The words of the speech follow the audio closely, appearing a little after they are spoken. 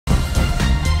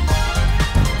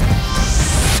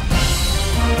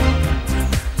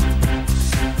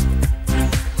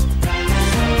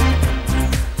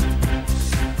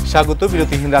স্বাগত।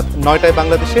 বিরতিহীন রাত 9টায়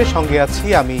বাংলাদেশের সঙ্গে আছি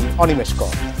আমি অনিমেষ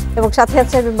কর এবং সাথে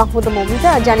আছে আমি মাহমুদা মমিতা।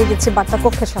 আর জানিয়ে দিচ্ছি বার্তা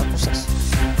কক্ষের সর্বশেষ।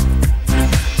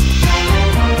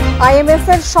 IMF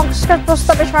এর সংস্কার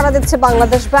প্রস্তাবে সাড়া দিচ্ছে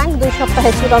বাংলাদেশ ব্যাংক। 2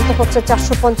 সপ্তাহে চূড়ান্ত হচ্ছে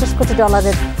 $450 কোটি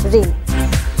ঋণ।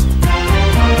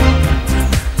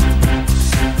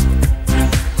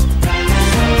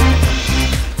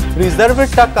 রিজার্ভের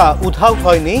টাকা উধাও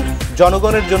হয়নি,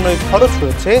 জনগণের জন্যই খরচ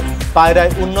হয়েছে।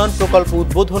 পায়রায় উন্নয়ন প্রকল্প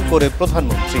উদ্বোধন করে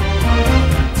প্রধানমন্ত্রী।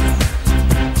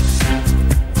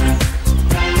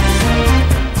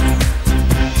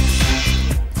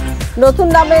 নতুন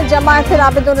নামে জামায়াতের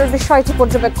আবেদনের বিষয়টি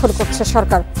পর্যবেক্ষণ করছে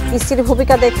সরকার। ইসির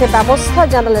ভূমিকা দেখে ব্যবস্থা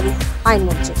জানালেন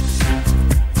আইনমন্ত্রী।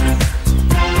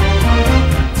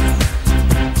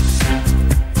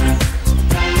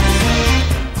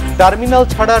 টার্মিনাল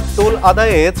ছাড়া টোল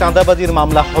আদায়ে চাঁদাবাজির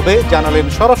মামলা হবে জানালেন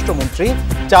স্বরাষ্ট্রমন্ত্রী।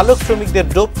 চালক শ্রমিকদের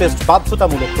ডোপ টেস্ট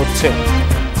বাধ্যতামূলক হচ্ছে।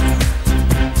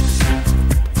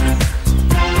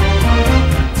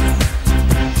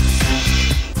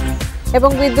 এবং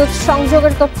বিদ্যুৎ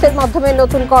সংযোগের তথ্যের মাধ্যমে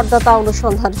নতুন করদাতা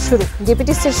অনুসন্ধান শুরু।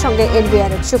 ডিপিটিসির সঙ্গে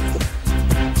NBR এর চুক্তি।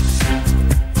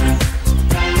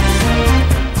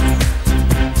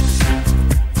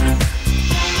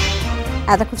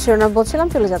 এতক্ষণ শিরোনাম বলছিলাম,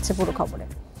 চলে যাচ্ছে পুরো খবরে।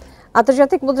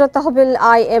 আন্তর্জাতিক মুদ্রা তহবিল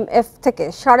IMF থেকে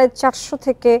 $450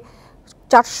 থেকে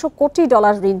 $400 কোটি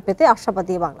ঋণ পেতে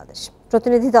আশাবাদী বাংলাদেশ।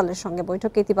 প্রতিনিধি দলের সঙ্গে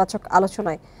বৈঠকে ইতিবাচক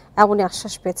আলোচনায় এমনই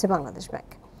আশ্বাস পেয়েছে বাংলাদেশ ব্যাংক।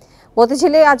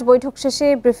 মতিঝিলে আজ বৈঠক শেষে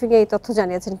ব্রিফিংয়ে এই তথ্য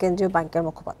জানিয়েছেন কেন্দ্রীয় ব্যাংকের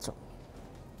মুখপাত্র।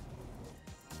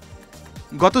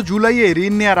 গত জুলাইয়ে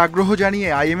ঋণ নেয়ার আগ্রহ জানিয়ে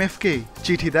IMF-কে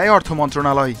চিঠি দেয় অর্থ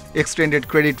মন্ত্রণালয়। এক্সটেন্ডেড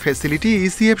ক্রেডিট ফ্যাসিলিটি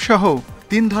ECF সহ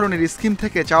 3 ধরনের স্কিম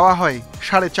থেকে চাওয়া হয়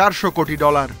 $450 কোটি।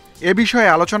 এ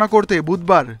বিষয়ে আলোচনা করতে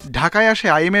বুধবার ঢাকায় আসে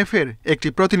IMF-এর একটি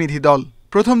প্রতিনিধি দল।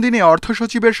 প্রথম দিনে অর্থ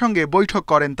সচিবের সঙ্গে বৈঠক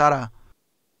করেন তারা।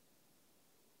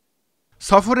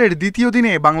 সফরের দ্বিতীয়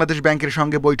দিনে বাংলাদেশ ব্যাংকের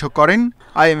সঙ্গে বৈঠক করেন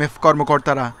IMF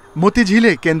কর্মকর্তারা।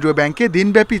 মতিঝিলে কেন্দ্রীয় ব্যাংকে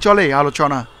দিনব্যাপী চলে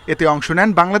আলোচনা। এতে অংশ নেন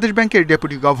বাংলাদেশ ব্যাংকের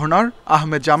ডেপুটি গভর্নর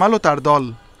আহমেদ জামাল ও তার দল।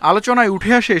 আলোচনায়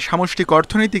উঠে আসে সামষ্টিক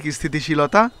অর্থনৈতিক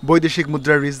স্থিতিশীলতা, বৈদেশিক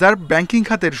মুদ্রার রিজার্ভ, ব্যাংকিং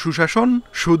খাতের সুশাসন,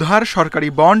 সুদহার, সরকারি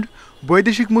বন্ড,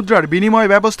 বৈদেশিক মুদ্রার বিনিময়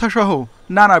ব্যবস্থা সহ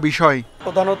নানা বিষয়।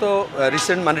 প্রধানত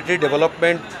recent monetary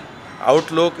development,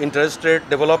 Outlook, interest rate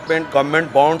development, government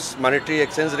bonds, monetary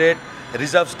exchange rate,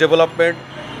 reserves development,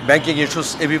 banking issues,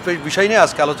 এই বিষয় নিয়ে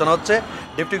আজকে আলোচনা হচ্ছে।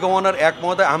 ডেপুটি গভর্নর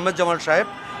মহোদয় আহমেদ জামাল সাহেব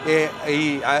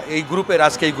এই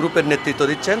গ্রুপের নেতৃত্ব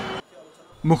দিচ্ছেন।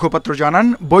 মুখপাত্র জানান,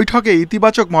 বৈঠকে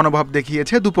ইতিবাচক মনোভাব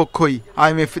দেখিয়েছে দুপক্ষই।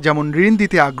 IMF যেমন ঋণ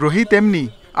দিতে আগ্রহী, তেমনি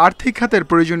আর্থিক খাতের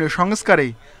প্রয়োজনীয় সংস্কারে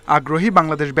আগ্রহী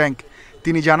বাংলাদেশ ব্যাংক।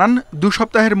 তিনি জানান, 2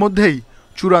 সপ্তাহের মধ্যেই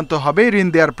চূড়ান্ত হবে ঋণ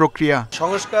দেওয়ার প্রক্রিয়া।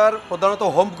 সংস্কার প্রধানত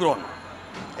হোম গ্রোন,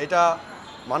 এটা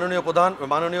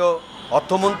মাননীয়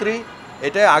অর্থমন্ত্রী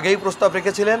এটা আগেই প্রস্তাব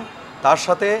রেখেছিলেন। তার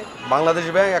সাথে বাংলাদেশ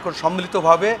ব্যাংক এখন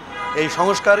সম্মিলিতভাবে এই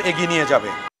সংস্কার এগিয়ে নিয়ে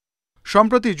যাবে।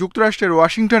 সম্প্রতি যুক্তরাষ্ট্রের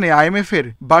ওয়াশিংটনে IMF-এর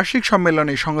বার্ষিক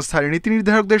সম্মেলনে সংস্থার নীতি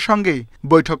নির্ধারকদের সঙ্গে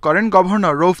বৈঠক করেন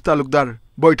গভর্নর রৌফ তালুকদার।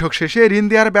 বৈঠক শেষে ঋণ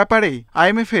দেওয়ার ব্যাপারে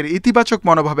IMF-এর ইতিবাচক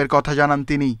মনোভাবের কথা জানান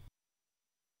তিনি।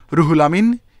 Ruhul Amin,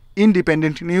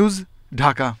 independent news,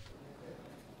 Dhaka.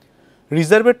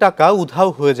 রিজার্ভের টাকা উধাও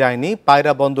হয়ে যায়নি।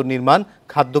 পায়রা বন্দর নির্মাণ,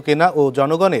 খাদ্য কেনা ও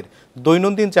জনগণের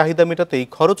দৈনন্দিন চাহিদা মেটাতেই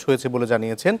খরচ হয়েছে বলে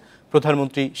জানিয়েছেন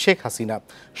প্রধানমন্ত্রী শেখ হাসিনা।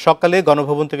 সকালে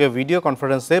গণভবন থেকে ভিডিও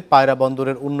কনফারেন্সে পায়রা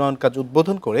বন্দরের উন্নয়ন কাজ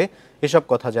উদ্বোধন করে এসব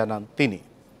কথা জানান তিনি।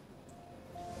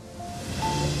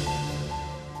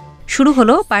 শুরু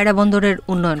হলো পায়রা বন্দরের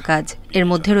উন্নয়ন কাজ। এর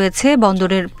মধ্যে রয়েছে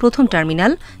বন্দরের প্রথম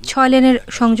টার্মিনাল, 6 লেনের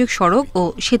সংযোগ সড়ক ও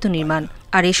সেতু নির্মাণ।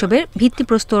 আর এসবের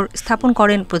ভিত্তিপ্রস্তর স্থাপন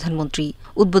করেন প্রধানমন্ত্রী।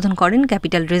 উদ্বোধন করেন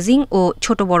ক্যাপিটাল রেজিং ও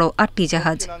ছোট বড় 8টি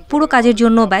জাহাজ। পুরো কাজের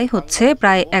জন্য ব্যয় হচ্ছে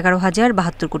প্রায়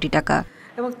 11,072 কোটি টাকা।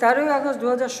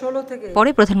 পরে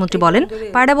প্রধানমন্ত্রী বলেন,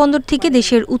 পায়রা বন্দর থেকে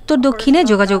দেশের উত্তর দক্ষিণে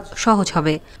যোগাযোগ সহজ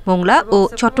হবে। মোংলা ও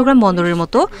চট্টগ্রাম বন্দরের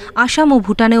মতো আসাম ও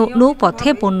ভুটানেও নৌপথে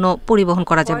পণ্য পরিবহন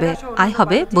করা যাবে। আয়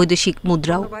হবে বৈদেশিক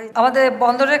মুদ্রাও। আমাদের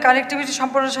বন্দরের কানেক্টিভিটি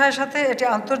সম্প্রসারের সাথে এটি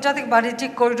আন্তর্জাতিক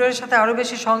বাণিজ্যিক করিডোরের সাথে আরও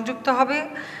বেশি সংযুক্ত হবে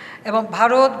এবং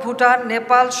ভারত, ভুটান,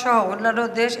 নেপাল সহ অন্যান্য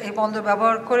দেশ এই বন্দর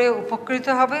ব্যবহার করে উপকৃত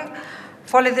হবে।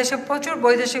 ফলে দেশে প্রচুর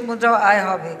বৈদেশিক মুদ্রা আয়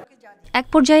হবে। এক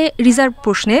পর্যায়ে রিজার্ভ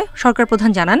প্রশ্নে সরকার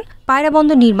প্রধান জানান, পায়রা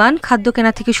বন্দর নির্মাণ, খাদ্য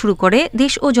কেনা থেকে শুরু করে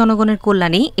দেশ ও জনগণের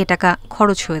কল্যাণেই এ টাকা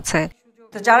খরচ হয়েছে।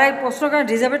 তো যারা এই প্রশ্ন করেন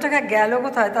রিজার্ভের টাকা গেল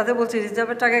কোথায়, তাদের বলছি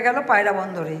রিজার্ভের টাকা গেল পায়রা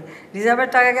বন্দরে। রিজার্ভের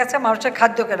টাকা গেছে মানুষের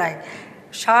খাদ্য কেনায়,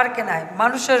 সার কেনায়,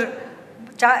 মানুষের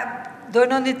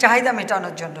দৈনন্দিন চাহিদা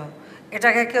মেটানোর জন্য।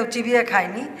 এটাকে কেউ চিবিয়ে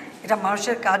খায়নি, এটা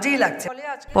মানুষের কাজেই লাগছে।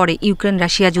 পরে ইউক্রেন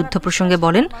রাশিয়া যুদ্ধ প্রসঙ্গে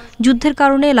বলেন, যুদ্ধের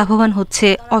কারণে লাভবান হচ্ছে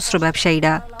অস্ত্র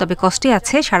ব্যবসায়ীরা, তবে কষ্টে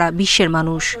আছে সারা বিশ্বের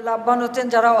মানুষ। লাভবান হচ্ছেন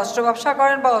যারা অস্ত্র ব্যবসা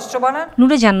করেন বা অস্ত্র বানান।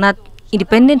 নূরে জান্নাত,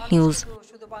 ইন্ডিপেন্ডেন্ট নিউজ।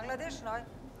 শুধু বাংলাদেশ নয়,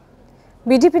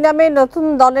 বিডিপি নামে নতুন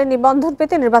দলের নিবন্ধন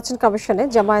পেতে নির্বাচন কমিশনে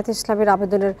জামায়াত ইসলামের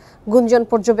আবেদনের গুঞ্জন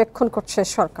পর্যবেক্ষণ করছে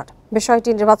সরকার। বিষয়টি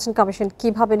নির্বাচন কমিশন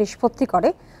কিভাবে নিষ্পত্তি করে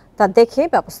তা দেখে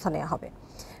ব্যবস্থা নেওয়া হবে।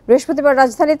 বৃহস্পতিবার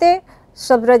রাজধানীতে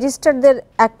সব রেজিস্ট্রারদের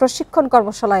এক প্রশিক্ষণ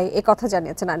কর্মশালায় একথা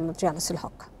জানিয়েছেন আইনমন্ত্রী আনিসুল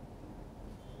হক।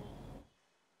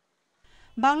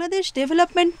 বাংলাদেশ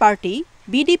ডেভেলপমেন্ট পার্টি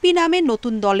বিডিপি নামে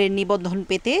নতুন দলের নিবন্ধন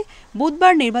পেতে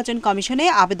বুধবার নির্বাচন কমিশনে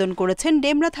আবেদন করেছেন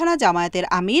ডেমরা থানা জামায়াতের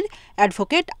আমির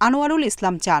অ্যাডভোকেট আনোয়ারুল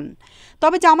ইসলাম চান।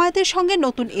 তবে জামায়াতের সঙ্গে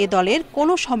নতুন এ দলের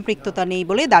কোনো সম্পৃক্ততা নেই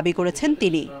বলে দাবি করেছেন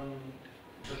তিনি।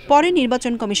 পরে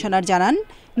নির্বাচন কমিশনার জানান,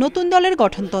 নতুন দলের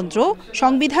গঠনতন্ত্র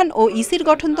সংবিধান ও ইসির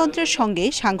গঠনতন্ত্রের সঙ্গে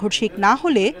সাংঘর্ষিক না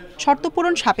হলে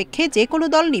শর্তপূরণ সাপেক্ষে যে কোনো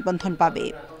দল নিবন্ধন পাবে।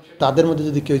 তাদের মধ্যে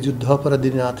যদি কেউ যুদ্ধাপরাধী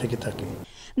না থেকে থাকে।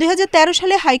 2013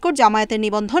 সালে হাইকোর্ট জামায়াতের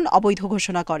নিবন্ধন অবৈধ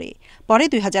ঘোষণা করে। পরে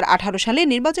 2018 সালে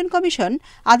নির্বাচন কমিশন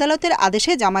আদালতের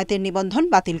আদেশে জামায়াতের নিবন্ধন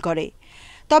বাতিল করে।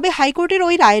 তবে হাইকোর্টের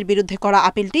ওই রায়ের বিরুদ্ধে করা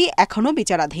আপিলটি এখনও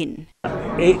বিচারাধীন।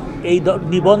 এই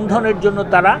নিবন্ধনের জন্য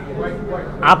তারা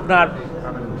আপনার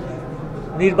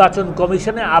নির্বাচন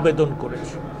কমিশনে আবেদন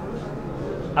করেছে।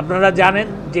 আপনারা জানেন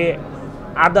যে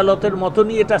আদালতের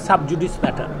মতনই এটা সাবজুডিস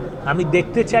ম্যাটার। আমি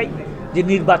দেখতে চাই যে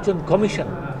নির্বাচন কমিশন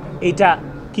এটা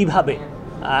কিভাবে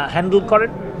হ্যান্ডেল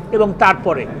করেন এবং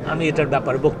তারপরে আমি এটার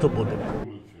ব্যাপারে বক্তব্য দেব।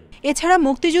 এছাড়া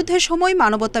মুক্তিযুদ্ধের সময়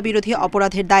মানবতা বিরোধী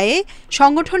অপরাধের দায়ে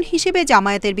সংগঠন হিসেবে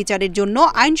জামায়াতের বিচারের জন্য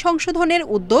আইন সংশোধনের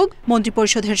উদ্যোগ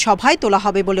মন্ত্রিপরিষদের সভায় তোলা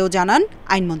হবে বলেও জানান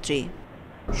আইনমন্ত্রী।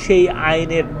 সেই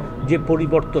আইনের যে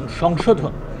পরিবর্তন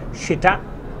সংশোধন সেটা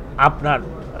আপনার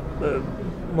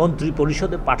মন্ত্রী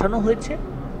পরিষদে পাঠানো হয়েছে।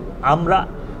 আমরা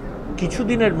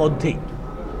কিছুদিনের মধ্যেই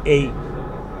এই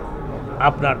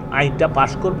আপনার আইনটা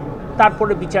পাশ করব,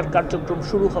 তারপরে বিচার কার্যক্রম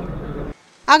শুরু হবে।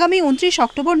 আগামী 29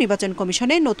 অক্টোবর নির্বাচন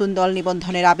কমিশনে নতুন দল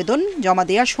নিবন্ধনের আবেদন জমা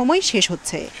দেওয়ার সময় শেষ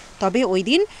হচ্ছে। তবে ওই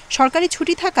দিন সরকারি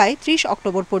ছুটি থাকায় 30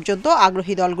 অক্টোবর পর্যন্ত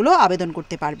আগ্রহী দলগুলো আবেদন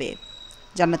করতে পারবে।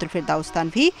 জান্নাতুল ফেরদাউস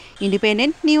তানভি,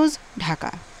 ইন্ডিপেন্ডেন্ট নিউজ,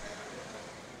 ঢাকা।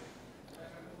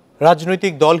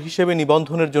 রাজনৈতিক দল হিসেবে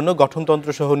নিবন্ধনের জন্য গঠনতন্ত্র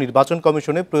সহ নির্বাচন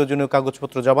কমিশনে প্রয়োজনীয়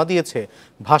কাগজপত্র জমা দিয়েছে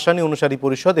ভাসানী অনুসারী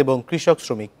পরিষদ এবং কৃষক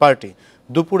শ্রমিক পার্টি।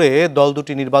 দুপুরে দল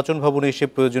দুটি নির্বাচন ভবনে এসে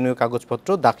প্রয়োজনীয় কাগজপত্র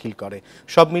দাখিল করে।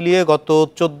 সব মিলিয়ে গত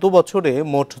 14 বছরে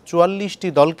মোট 44টি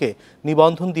দলকে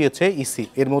নিবন্ধন দিয়েছে ইসি।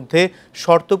 এর মধ্যে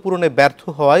শর্ত পূরণে ব্যর্থ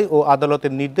হওয়ায় ও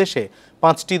আদালতের নির্দেশে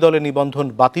 5টি দলের নিবন্ধন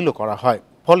বাতিলও করা হয়।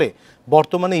 ফলে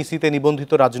বর্তমানে ইসিতে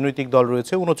নিবন্ধিত রাজনৈতিক দল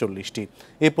রয়েছে 39টি।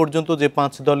 এ পর্যন্ত যে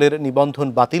 5 দলের নিবন্ধন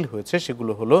বাতিল হয়েছে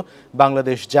সেগুলো হলো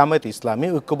বাংলাদেশ জামায়াত ইসলামী,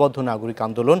 ঐক্যবদ্ধ নাগরিক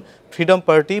আন্দোলন, ফ্রিডম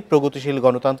পার্টি, প্রগতিশীল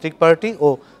গণতান্ত্রিক পার্টি ও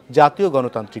জাতীয়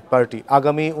গণতান্ত্রিক পার্টি।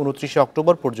 আগামী 29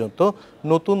 অক্টোবর পর্যন্ত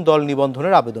নতুন দল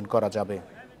নিবন্ধনের আবেদন করা যাবে।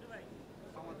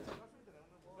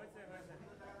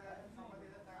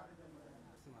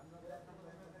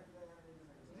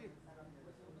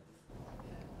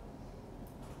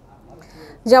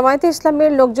 জামায়াতে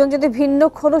ইসলামের লোকজন যদি ভিন্ন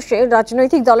খোলসে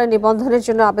রাজনৈতিক দলের নিবন্ধনের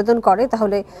জন্য আবেদন করে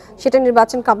তাহলে সেটা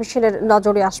নির্বাচন কমিশনের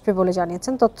নজরে আসবে বলে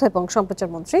জানিয়েছেন তথ্য এবং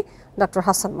সম্প্রচার মন্ত্রী ডক্টর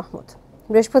হাসান মাহমুদ।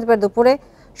 বৃহস্পতিবার দুপুরে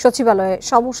সচিবালয়ে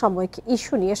সমসাময়িক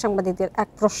ইস্যু নিয়ে সাংবাদিকদের এক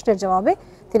প্রশ্নের জবাবে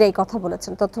তিনি এই কথা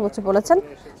বলেছেন। তথ্যমন্ত্রী বলেছেন,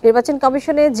 নির্বাচন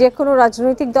কমিশনে যে কোনো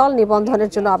রাজনৈতিক দল নিবন্ধনের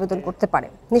জন্য আবেদন করতে পারে।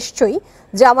 নিশ্চয়ই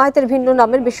জামায়াতের ভিন্ন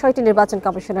নামের বিষয়টি নির্বাচন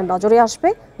কমিশনের নজরে আসবে,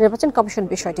 নির্বাচন কমিশন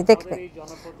বিষয়টি দেখবে।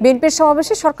 বিএনপির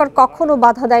সমাবেশে সরকার কখনো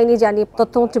বাধা দেয়নি জানিয়ে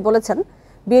তথ্যমন্ত্রী বলেছেন,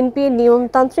 বিএনপি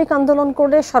নিয়মতান্ত্রিক আন্দোলন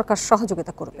করলে সরকার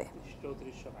সহযোগিতা করবে।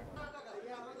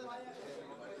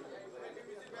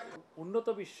 উন্নত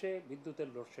বিশ্বে বিদ্যুতের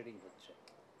লোডশেডিং হচ্ছে,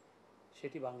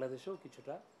 সেটি বাংলাদেশেও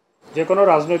কিছুটা। যে কোনো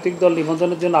রাজনৈতিক দল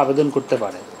নিবন্ধনের জন্য আবেদন করতে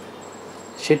পারে,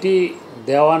 সেটি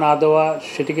দেওয়া না দেওয়া,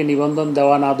 সেটিকে নিবন্ধন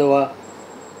দেওয়া না দেওয়া,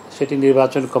 সেটি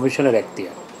নির্বাচন কমিশনের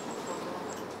এখতিয়ার।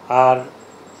 আর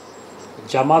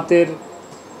জামাতের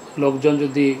লোকজন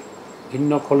যদি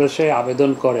ভিন্ন খোলসে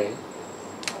আবেদন করে,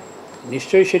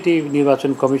 নিশ্চয়ই সেটি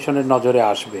নির্বাচন কমিশনের নজরে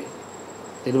আসবে।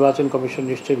 নির্বাচন কমিশন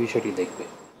নিশ্চয়ই বিষয়টি দেখবে।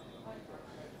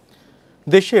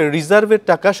 দেশের রিজার্ভের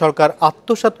টাকা সরকার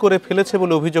আত্মসাৎ করে ফেলেছে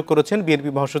বলে অভিযোগ করেছেন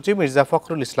বিএনপি মহাসচিব মির্জা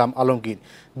ফখরুল ইসলাম আলমগীর।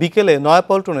 বিকেলে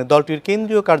নয়াপল্টনে দলটির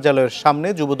কেন্দ্রীয় কার্যালয়ের সামনে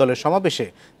যুবদলের সমাবেশে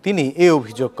তিনি এ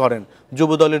অভিযোগ করেন।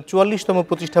 যুবদলের 44তম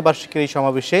প্রতিষ্ঠাবার্ষিকীর এই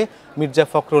সমাবেশে মির্জা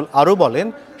ফখরুল আরও বলেন,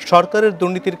 সরকারের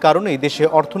দুর্নীতির কারণেই দেশে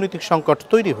অর্থনৈতিক সংকট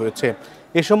তৈরি হয়েছে।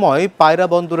 এ সময় পায়রা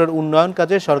বন্দরের উন্নয়ন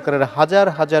কাজে সরকারের হাজার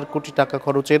হাজার কোটি টাকা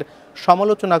খরচের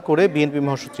সমালোচনা করে বিএনপি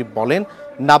মহাসচিব বলেন,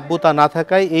 নাব্যতা না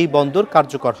থাকায় এই বন্দর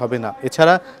কার্যকর হবে না।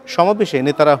 এছাড়া সমাবেশে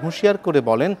নেতারা হুঁশিয়ার করে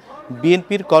বলেন,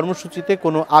 বিএনপির কর্মসূচিতে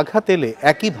কোনো আঘাত এলে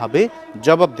একইভাবে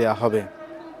জবাব দেয়া হবে।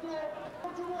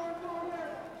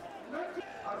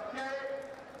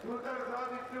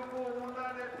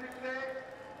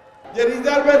 যে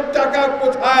রিজার্ভের টাকা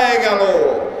কোথায় গেল,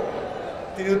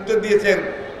 তিনি উত্তর দিয়েছেন,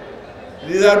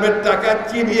 রিজার্ভের টাকা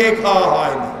চিবিয়ে খাওয়া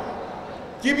হয়নি।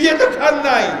 চিবিয়ে তো খান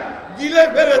নাই, গিলে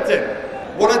ফেলেছেন।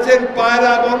 বলেছেন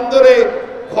পায়রা বন্দরে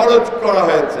খরচ করা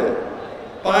হয়েছে।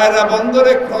 পায়রা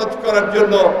বন্দরে খরচ করার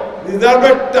জন্য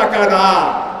রিজার্ভের টাকা না।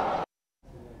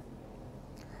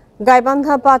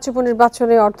 গাইবান্ধা ৫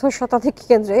 উপনির্বাচনে অর্ধ শতাধিক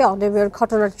কেন্দ্রে অনিয়মের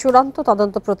ঘটনার চূড়ান্ত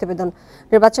তদন্ত প্রতিবেদন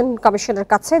নির্বাচন কমিশনের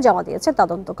কাছে জমা দিয়েছে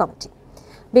তদন্ত কমিটি।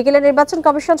 বিকেলে নির্বাচন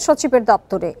কমিশন সচিবের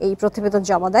দপ্তরে এই প্রতিবেদন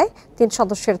জমা দেয় ৩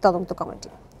 সদস্যের তদন্ত কমিটি।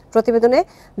 প্রতিবেদনে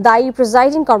দায়ী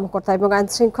প্রিজাইডিং কর্মকর্তা এবং আইন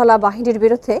শৃঙ্খলা বাহিনীর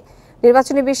বিরুদ্ধে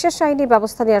নির্বাচনী বিশেষ আইনি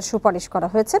ব্যবস্থা নেওয়ার সুপারিশ করা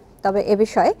হয়েছে। তবে এ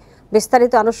বিষয়ে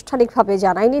বিস্তারিত আনুষ্ঠানিকভাবে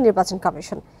জানায়নি নির্বাচন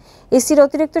কমিশন। ইসির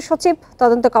অতিরিক্ত সচিব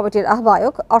তদন্ত কমিটির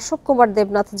আহ্বায়ক অশোক কুমার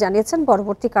দেবনাথ জানিয়েছেন,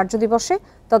 পরবর্তী কার্যদিবসে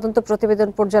তদন্ত প্রতিবেদন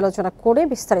পর্যালোচনা করে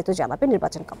বিস্তারিত জানাবে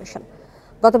নির্বাচন কমিশন।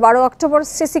 গত ১২ অক্টোবর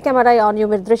সিসি ক্যামেরায়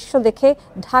অনিয়মের দৃশ্য দেখে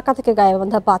ঢাকা থেকে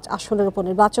গাইবান্ধা ৫ আসনের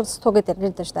উপনির্বাচন স্থগিতের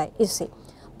নির্দেশ দেয় ইসি।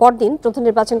 পরদিন প্রধান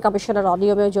নির্বাচন কমিশনার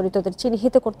অনিয়মে জড়িতদের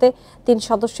চিহ্নিত করতে ৩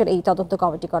 সদস্যের এই তদন্ত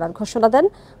কমিটি করার ঘোষণা দেন।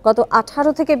 গত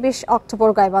 ১৮ থেকে ২০ অক্টোবর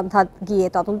গাইবান্ধা গিয়ে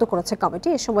তদন্ত করেছে কমিটি।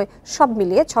 এ সময় সব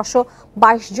মিলিয়ে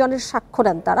 ৬২২ জনের সাক্ষ্য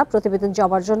নেন তারা। প্রতিবেদন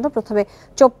জমার জন্য প্রথমে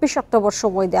 ২৪ অক্টোবর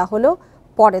সময় দেওয়া হলেও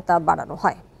পরে তা বাড়ানো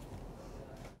হয়।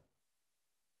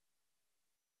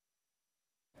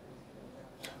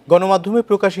 গণমাধ্যমে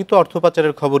প্রকাশিত অর্থ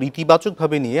পাচারের খবর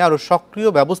ইতিবাচকভাবে নিয়ে আরও সক্রিয়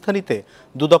ব্যবস্থা নিতে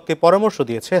দুদককে পরামর্শ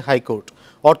দিয়েছে হাইকোর্ট।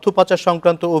 অর্থ পাচার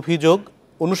সংক্রান্ত অভিযোগ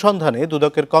অনুসন্ধানে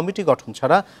দুদকের কমিটি গঠন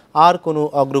ছাড়া আর কোনো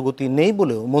অগ্রগতি নেই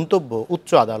বলেও মন্তব্য উচ্চ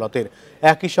আদালতের।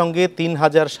 একই সঙ্গে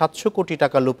 ৩,৭০০ কোটি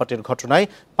টাকা লোপাটের ঘটনায়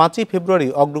 ৫ই ফেব্রুয়ারি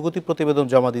অগ্রগতি প্রতিবেদন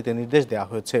জমা দিতে নির্দেশ দেওয়া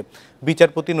হয়েছে।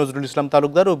 বিচারপতি নজরুল ইসলাম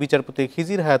তালুকদার ও বিচারপতি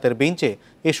খিজির হায়াতের বেঞ্চে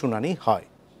এ শুনানি হয়।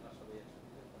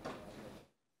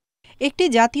 একটি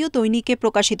জাতীয় দৈনিকে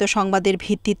প্রকাশিত সংবাদের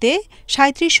ভিত্তিতে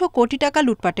 ৩৭০০ কোটি টাকা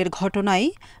লুটপাটের ঘটনায়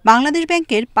বাংলাদেশ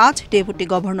ব্যাংকের ৫ ডেপুটি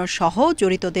গভর্নর সহ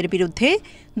জড়িতদের বিরুদ্ধে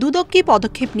দুদক কী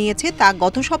পদক্ষেপ নিয়েছে তা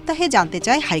গত সপ্তাহে জানতে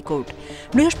চায় হাইকোর্ট।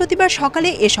 বৃহস্পতিবার সকালে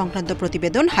এ সংক্রান্ত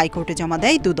প্রতিবেদন হাইকোর্টে জমা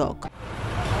দেয় দুদক।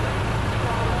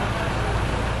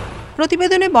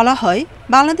 প্রতিবেদনে বলা হয়,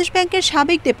 বাংলাদেশ ব্যাংকের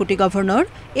সাবেক ডেপুটি গভর্নর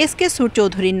এস.কে সুর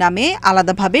চৌধুরীর নামে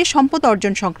আলাদাভাবে সম্পদ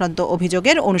অর্জন সংক্রান্ত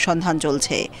অভিযোগের অনুসন্ধান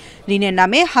চলছে। ঋণের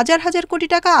নামে হাজার হাজার কোটি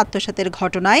টাকা আত্মসাতের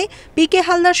ঘটনায় পি.কে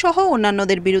হালদার সহ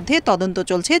অন্যান্যদের বিরুদ্ধে তদন্ত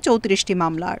চলছে ৩৪টি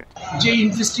মামলার। যে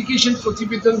ইনভেস্টিগেশন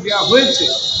প্রতিবেদন দেওয়া হয়েছে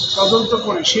তদন্ত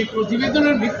করে, সেই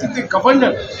প্রতিবেদনের ভিত্তিতে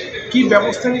গভর্নর কি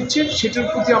ব্যবস্থা নিচ্ছে সেটার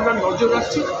প্রতি আমরা নজর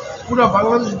রাখছি। পুরো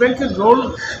বাংলাদেশ ব্যাংকের রোল,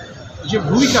 যে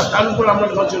ভূমিকা, তার উপর আমরা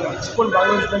নজর রাখছি।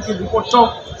 বাংলাদেশ ব্যাংকের রিপোর্টটাও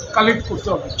কালেক্ট করতে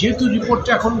হবে। যেহেতু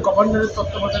রিপোর্টটা এখন গভর্নরের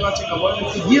তত্ত্বাবধানে আছে,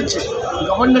 গভর্নরকে দিয়েছে,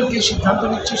 গভর্নরকে সিদ্ধান্ত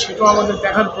নিচ্ছে, সেটাও আমাদের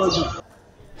দেখার প্রয়োজন।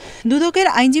 দুদকের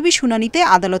আইনজীবী শুনানিতে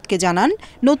আদালতকে জানান,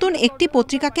 নতুন একটি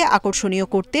পত্রিকাকে আকর্ষণীয়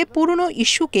করতে পুরনো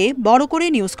ইস্যুকে বড় করে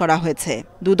নিউজ করা হয়েছে।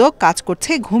 দুদক কাজ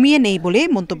করছে ঘুমিয়ে নেই বলে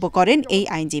মন্তব্য করেন এই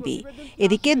আইনজীবী।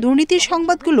 এদিকে দুর্নীতির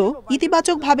সংবাদগুলো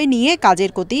ইতিবাচকভাবে নিয়ে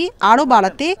কাজের গতি আরও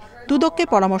বাড়াতে দুদককে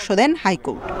পরামর্শ দেন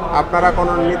হাইকোর্ট। আপনারা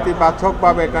কোনো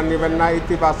নেতিবাচকভাবে এটা নেবেন না,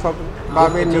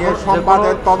 ইতিবাচকভাবে নিয়ে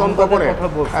সংবাদের তদন্ত করে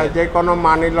যে কোনো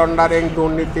মানি লন্ডারিং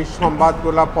দুর্নীতির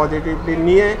সংবাদগুলো পজিটিভলি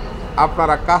নিয়ে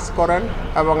আপনারা কাজ করেন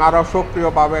এবং আরও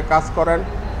সক্রিয়ভাবে কাজ করেন।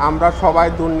 আমরা সবাই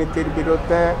দুর্নীতির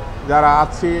বিরুদ্ধে যারা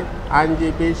আছি,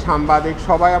 আইনজীবী, সাংবাদিক,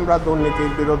 সবাই আমরা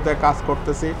দুর্নীতির বিরুদ্ধে কাজ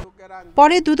করতেছি।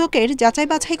 পরে দুদকের যাচাই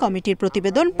বাছাই কমিটির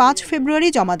প্রতিবেদন ৫ ফেব্রুয়ারি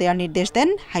জমা দেওয়ার নির্দেশ দেন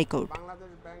হাইকোর্ট।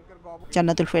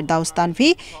 জান্নাতুল ফেরদাউস তানভি,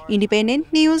 ইন্ডিপেন্ডেন্ট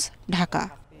নিউজ, ঢাকা।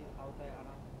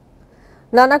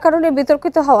 নানা কারণে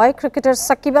বিতর্কিত হওয়ায় ক্রিকেটার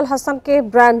সাকিব আল হাসানকে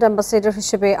ব্র্যান্ড অ্যাম্বাসেডর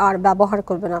হিসেবে আর ব্যবহার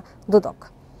করবে না দুদক।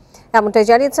 এমনটাই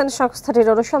জানিয়েছেন সংস্থাটির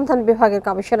অনুসন্ধান বিভাগের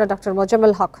কমিশনার ডক্টর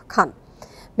মোজাম্মেল হক খান।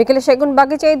 বিকেলে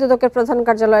সেগুনবাগিচায় দুদকের প্রধান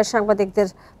কার্যালয়ের সাংবাদিকদের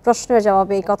প্রশ্নের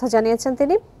জবাবে এই কথা জানিয়েছেন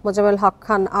তিনি। মোজাম্মেল হক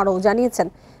খান আরও জানিয়েছেন,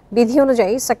 বিধি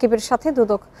অনুযায়ী সাকিবের সাথে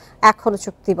দুদক এখনও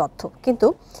চুক্তিবদ্ধ, কিন্তু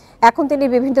এখন তিনি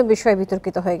বিভিন্ন বিষয়ে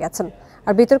বিতর্কিত হয়ে গেছেন।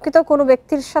 আর বিতর্কিত কোনো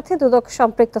ব্যক্তির সাথে দুদক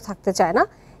সম্পৃক্ত থাকতে চায় না।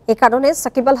 এ কারণে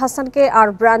সাকিব আল হাসানকে আর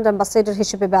ব্র্যান্ড অ্যাম্বাসেডর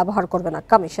হিসেবে ব্যবহার করবে না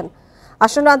কমিশন।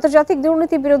 আসন্ন আন্তর্জাতিক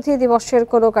দুর্নীতি বিরোধী দিবসের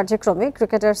কোনো কার্যক্রমে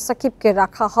ক্রিকেটার সাকিবকে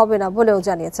রাখা হবে না বলেও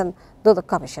জানিয়েছেন দুদক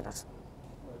কমিশনার।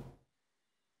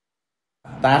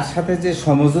 তার সাথে যে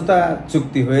সমঝোতা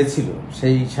চুক্তি হয়েছিল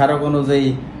সেই স্মারক অনুযায়ী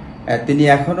তিনি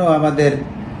এখনো আমাদের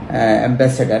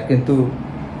অ্যাম্বাসেডর, কিন্তু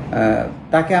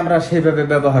তাকে আমরা সেভাবে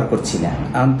ব্যবহার করছি না।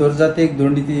 আন্তর্জাতিক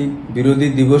দুর্নীতি বিরোধী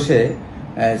দিবসে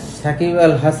সাকিব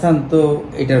আল হাসান তো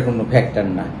এটার কোনো ফ্যাক্টর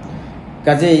না,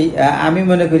 কাজেই আমি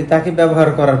মনে করি তাকে ব্যবহার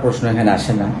করার প্রশ্ন এখানে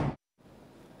আসে না।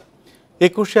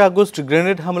 21শে আগস্ট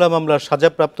গ্রেনেড হামলা মামলার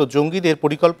সাজাপ্রাপ্ত জঙ্গিদের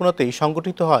পরিকল্পনাতেই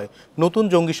সংগঠিত হয় নতুন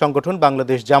জঙ্গি সংগঠন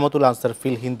বাংলাদেশ জামাতুল আনসার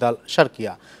ফিল হিন্দাল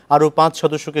সার্কিয়া। আরও 5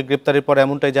 সদস্যকে গ্রেপ্তারের পর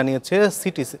এমনটাই জানিয়েছে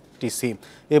সিটিসি।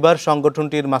 এবার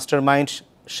সংগঠনটির মাস্টারমাইন্ড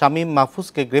শামীম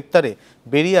মাহফুজকে গ্রেপ্তারে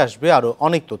বেরিয়ে আসবে আরও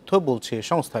অনেক তথ্য, বলছে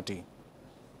সংস্থাটি।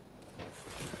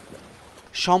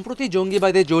 সম্প্রতি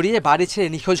জঙ্গিবাদে জড়িয়ে বাড়ি ছেড়ে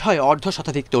নিখোঁজ হয়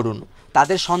অর্ধশতাধিক তরুণ।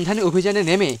 তাদের সন্ধানে অভিযানে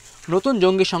নেমে নতুন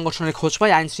জঙ্গি সংগঠনের খোঁজ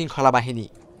পায় আইনশৃঙ্খলা বাহিনী।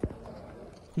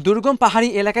 দুর্গম পাহাড়ি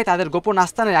এলাকায় তাদের গোপন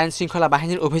আস্তানায় আইনশৃঙ্খলা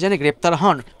বাহিনীর অভিযানে গ্রেপ্তার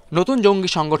হন নতুন জঙ্গি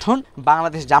সংগঠন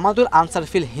বাংলাদেশ জামাতুল আনসার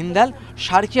ফিল হিন্দাল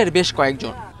সার্কিয়ার বেশ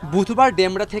কয়েকজন। বুধবার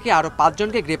ডেমরা থেকে আরও 5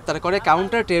 জনকে গ্রেপ্তার করে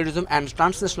counter terrorism and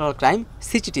transnational crime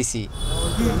CTC.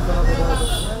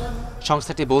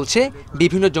 সংস্থাটি বলছে,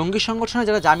 বিভিন্ন জঙ্গি সংগঠনে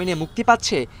যারা জামিনে মুক্তি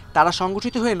পাচ্ছে তারা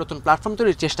সংগঠিত হয়ে নতুন প্ল্যাটফর্ম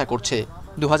তৈরির চেষ্টা করছে।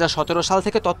 2017 সাল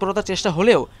থেকে তৎপরতার চেষ্টা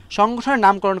হলেও সংগঠনের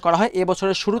নামকরণ করা হয়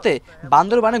এবছরের শুরুতে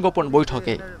বান্দরবানে গোপন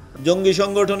বৈঠকে। জঙ্গি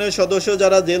সংগঠনের সদস্য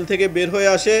যারা জেল থেকে বের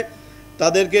হয়ে আসে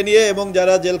তাদেরকে নিয়ে এবং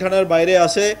যারা জেলখানার বাইরে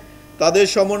আসে তাদের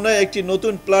সমন্বয়ে একটি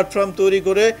নতুন প্ল্যাটফর্ম তৈরি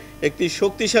করে একটি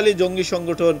শক্তিশালী জঙ্গি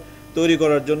সংগঠন তৈরি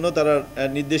করার জন্য তারা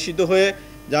নির্দেশিত হয়ে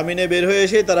জামিনে বের হয়ে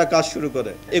এসে তারা কাজ শুরু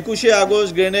করে। 21শে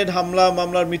আগস্ট গ্রেনেড হামলা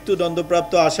মামলার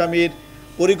মৃত্যুদণ্ডপ্রাপ্ত আসামির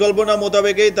পরিকল্পনা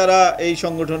মোতাবেকই তারা এই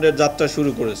সংগঠনের যাত্রা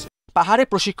শুরু করেছে। পাহাড়ে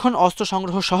প্রশিক্ষণ, অস্ত্র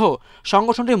সংগ্রহ সহ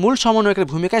সংগঠনটির মূল সমন্বয়কের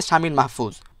ভূমিকায় শামীম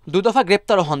মাহফুজ। 2 দফা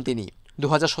গ্রেপ্তারও হন তিনি।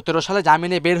 2017 সালে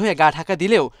জামিনে বের হয়ে গা ঢাকা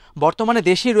দিলেও বর্তমানে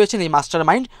দেশেই রয়েছেন এই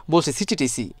মাস্টারমাইন্ড, বলছে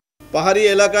সিটিসি। পাহাড়ি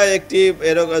এলাকায় একটি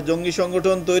জঙ্গি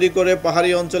সংগঠন তৈরি করে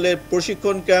পাহাড়ি অঞ্চলে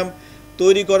প্রশিক্ষণ ক্যাম্প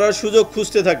তৈরি করার সুযোগ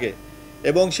খুঁজতে থাকে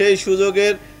এবং সেই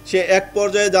সুযোগের সে এক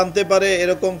পর্যায়ে জানতে পারে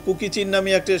এরকম কুকিচিন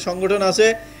নামে একটা সংগঠন আছে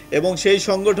এবং সেই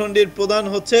সংগঠনটির প্রধান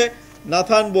হচ্ছে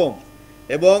নাথান বোম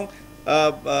এবং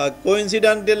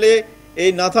কোইন্সিডেন্টালি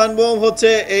এই নাথান বোম হচ্ছে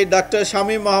এই ডাক্তার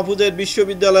শামীম মাহফুজের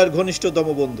বিশ্ববিদ্যালয়ের ঘনিষ্ঠতম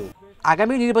বন্ধু।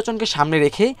 আগামী নির্বাচনকে সামনে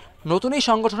রেখে নতুন এই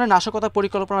সংগঠনের নাশকতা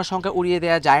পরিকল্পনার সংখ্যা উড়িয়ে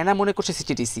দেওয়া যায় না মনে করছে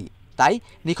সিটিসি। তাই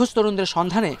নিখোঁজ তরুণদের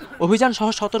সন্ধানে অভিযান সহ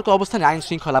সতর্ক অবস্থানে আইন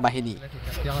শৃঙ্খলা বাহিনী।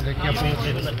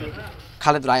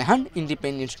 Khaled Raihan,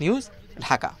 independent news,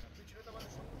 Dhaka.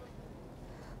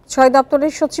 6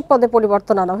 দপ্তরের সচিব পদে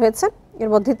পরিবর্তন আনা হয়েছে। এর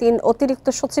মধ্যে 3 অতিরিক্ত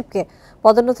সচিবকে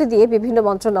পদোন্নতি দিয়ে বিভিন্ন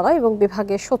মন্ত্রণালয় এবং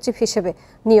বিভাগের সচিব হিসেবে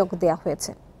নিয়োগ দেওয়া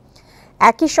হয়েছে।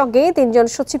 একই সঙ্গে 3 জন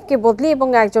সচিবকে বদলি এবং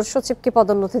 1 জন সচিবকে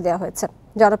পদোন্নতি দেওয়া হয়েছে।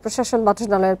 জনপ্রশাসন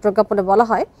মন্ত্রণালয়ের প্রজ্ঞাপনে বলা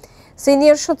হয়,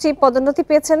 সিনিয়র সচিব পদোন্নতি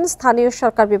পেয়েছেন স্থানীয়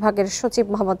সরকার বিভাগের সচিব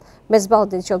মোহাম্মদ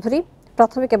মেজবাউদ্দিন চৌধুরী,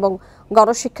 প্রাথমিক এবং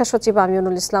গণশিক্ষা সচিব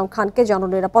আমিনুল ইসলাম খানকে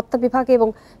জননিরাপত্তা বিভাগে এবং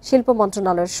শিল্প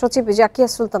মন্ত্রণালয়ের সচিব জাকিয়া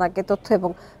সুলতানাকে তথ্য এবং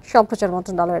সম্প্রচার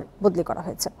মন্ত্রণালয়ের বদলি করা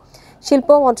হয়েছে। শিল্প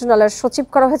মন্ত্রণালয়ের সচিব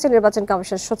করা হয়েছে নির্বাচন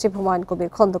কমিশন সচিব হুমায়ুন কবির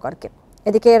খন্দকারকে।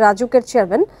 এদিকে রাজুকের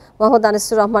চেয়ারম্যান মোহাম্মদ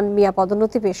আনিসুর রহমান মিয়া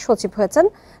পদোন্নতি পেয়ে সচিব হয়েছেন।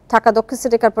 ঢাকা দক্ষিণ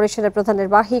সিটি কর্পোরেশনের প্রধান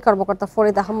নির্বাহী কর্মকর্তা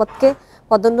ফরিদ আহমদকে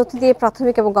পদোন্নতি দিয়ে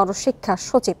প্রাথমিক এবং গণশিক্ষা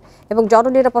সচিব এবং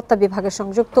জননিরাপত্তা বিভাগের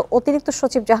সংযুক্ত অতিরিক্ত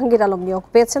সচিব জাহাঙ্গীর আলম নিয়োগ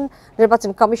পেয়েছেন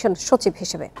নির্বাচন কমিশন সচিব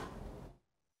হিসেবে।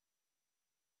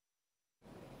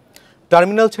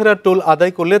 টার্মিনাল ছাড়া টোল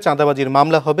আদায় করলে চাঁদাবাজির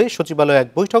মামলা হবে। সচিবালয়ে এক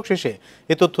বৈঠক শেষে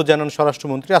এ তথ্য জানান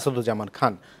স্বরাষ্ট্রমন্ত্রী আসাদুজ্জামান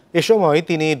খান। এ সময়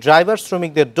তিনি ড্রাইভার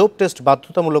শ্রমিকদের ডোপ টেস্ট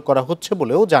বাধ্যতামূলক করা হচ্ছে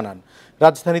বলেও জানান।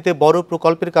 রাজধানীতে বড়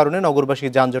প্রকল্পের কারণে নগরবাসী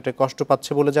যানজটে কষ্ট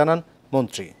পাচ্ছে বলে জানান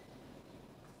মন্ত্রী।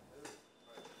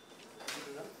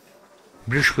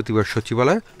 বৃহস্পতিবার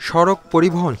সচিবালয় সড়ক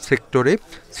পরিবহন সেক্টরে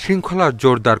শৃঙ্খলার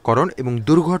জোরদারকরণ এবং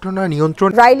দুর্ঘটনা নিয়ন্ত্রণ।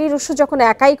 রাইলি রুশো যখন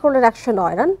একাই করলেন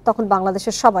 109 রান, তখন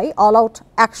বাংলাদেশের সবাই অল আউট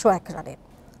 101 রানে।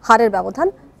 হারের ব্যবধান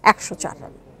 104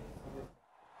 রান।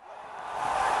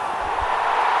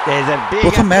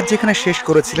 প্রথম ম্যাচ যেখানে শেষ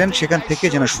করেছিলেন সেখান থেকে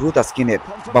যেন শুরু তাসকিনের।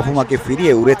 বাবুমাকে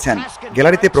ফিরিয়ে উড়েছেন,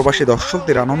 গ্যালারিতে প্রবাসী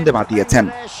দর্শকদের আনন্দে মাতিয়েছেন।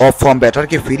 অফ ফর্ম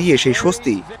ব্যাটারকে ফিরিয়ে সেই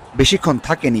স্বস্তি বেশিক্ষণ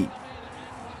থাকেনি।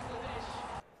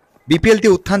 বিপিএলতে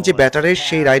উত্থান যে ব্যাটারের,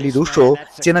 সেই রাইলি রুশো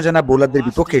চেনা জানা বোলারদের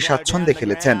বিপক্ষে স্বাচ্ছন্দ্যে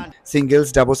খেলেছেন। সিঙ্গেলস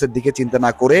ডাবলসের দিকে চিন্তা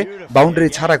না করে বাউন্ডারি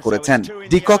ছাড়া করেছেন।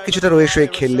 ডিকক কিছুটা রয়ে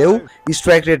শয়ে খেললেও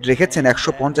স্ট্রাইক রেট রেখেছেন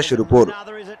 150-এর উপর।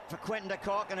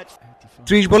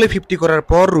 30 বলে 50 করার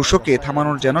পর রুশোকে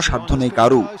থামানোর যেন সাধ্য নেই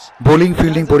কারু। বোলিং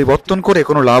ফিল্ডিং পরিবর্তন করে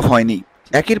কোনো লাভ হয়নি।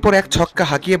 একের পর এক ছক্কা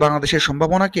হাঁকিয়ে বাংলাদেশের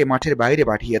সম্ভাবনাকে মাঠের বাইরে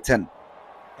পাঠিয়েছেন।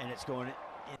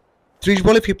 30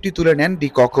 বলে 50 তুলে নেন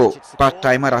ডিককও। পার্ট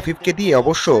টাইমার আফিফকে দিয়ে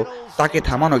অবশ্য তাকে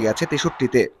থামানো গেছে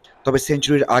 63-তে। তবে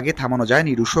সেঞ্চুরির আগে থামানো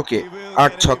যায়নি রুশোকে।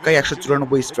 8 ছক্কায়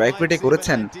 194 স্ট্রাইক রেটে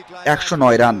করেছেন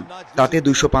 109 রান। তাতে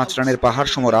 205 রানের পাহাড়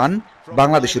সম রান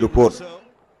বাংলাদেশের উপর।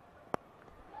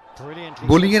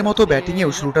 বোলিংয়ের মতো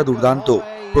ব্যাটিংয়েও শুরুটা দুর্দান্ত।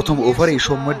 প্রথম ওভারেই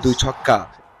সৌম্যের 2 ছক্কা,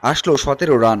 আসলো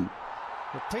 17 রান।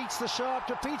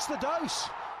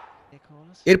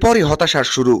 এরপরই হতাশার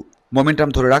শুরু, মোমেন্টাম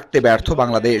ধরে রাখতে ব্যর্থ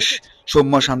বাংলাদেশ।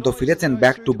 সৌম্য শান্ত ফিরেছেন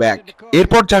ব্যাক টু ব্যাক।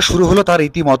 এরপর যা শুরু হলো তার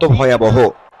রীতিমতো ভয়াবহ।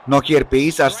 নকিয়ার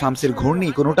পেস আর শামসের ঘূর্ণি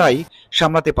কোনোটাই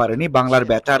সামলাতে পারেনি বাংলার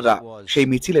ব্যাটাররা। সেই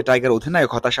মিছিলে টাইগার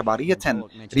অধিনায়ক হতাশা বাড়িয়েছেন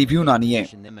রিভিউ না নিয়ে।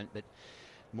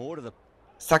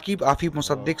 সাকিব, আফিফ,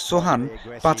 মোসাদ্দেক, সোহান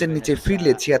 5-এর নিচে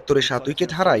ফিরলে 76-এ 7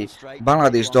 উইকেট হারায়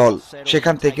বাংলাদেশ দল।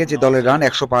 সেখান থেকে যে দলের রান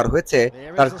 100 পার হয়েছে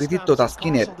তার কৃতিত্ব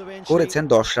তাসকিনের, করেছেন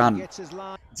 10 রান।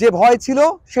 যে ভয় ছিল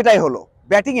সেটাই হলো,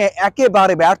 ব্যাটিংয়ে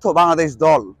একেবারে ব্যর্থ বাংলাদেশ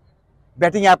দল।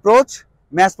 ব্যাটিং অ্যাপ্রোচ,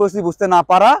 ম্যাচ পরিস্থিতি বুঝতে না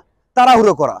পারা,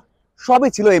 তাড়াহুড়ো করা, সবই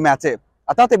ছিল এই ম্যাচে।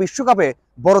 আর তাতে বিশ্বকাপে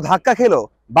বড় ধাক্কা খেলো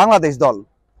বাংলাদেশ দল।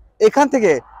 এখান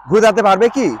থেকে ঘুরে দাঁড়াতে পারবে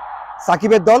কি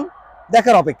সাকিবের দল?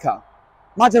 দেখার অপেক্ষা।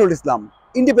 Mazharul Islam,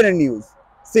 independent news,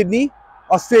 Sydney,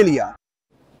 Australia.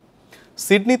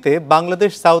 সিডনিতে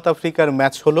বাংলাদেশ সাউথ আফ্রিকার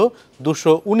ম্যাচ হলো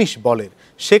 219 বলের।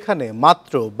 সেখানে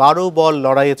মাত্র 12 বল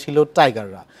লড়াইয়ে ছিল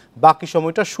টাইগাররা। বাকি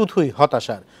সময়টা শুধুই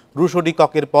হতাশার। রুশো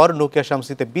ককের পর নোকিয়া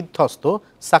শামসিতে বিধ্বস্ত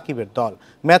সাকিবের দল।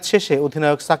 ম্যাচ শেষে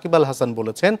অধিনায়ক সাকিব আল হাসান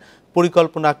বলেছেন,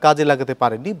 পরিকল্পনা কাজে লাগাতে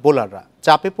পারেনি বোলাররা।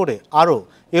 চাপে পড়ে আরও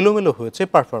এলোমেলো হয়েছে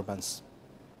পারফরম্যান্স।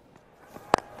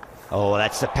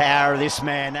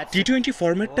 টি-20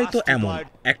 ফরম্যাটটাই তো এমন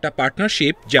একটা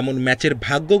পার্টনারশিপ যেমন ম্যাচের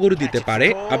ভাগ্য গড়ে দিতে পারে,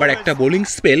 আবার একটা বোলিং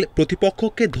স্পেল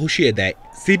প্রতিপক্ষকে ধসিয়ে দেয়।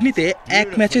 সিডনিতে এক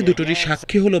ম্যাচে দুটোরই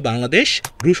সাক্ষী হলো বাংলাদেশ।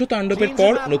 রুশো তাণ্ডবের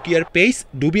পর নোকিয়ার পেস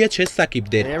ডুবিয়েছে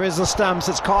সাকিবদের।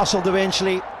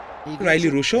 রাইলি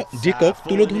রুশো, ডিকক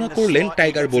তুলোধনা করলেন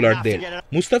টাইগার বোলারদের।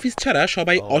 মুস্তাফিজ ছাড়া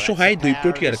সবাই অসহায় 2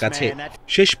 প্রোটিয়ার কাছে।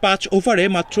 শেষ 5 ওভারে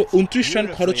মাত্র 29 রান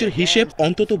খরচের হিসেব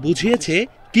অন্তত বুঝিয়েছে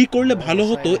কি করলে ভালো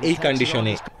হতো এই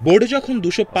কন্ডিশনে। বোর্ডে যখন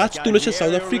 205 তুলেছে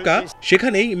সাউথ আফ্রিকা,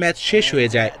 সেখানেই ম্যাচ শেষ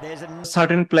হয়ে যায়।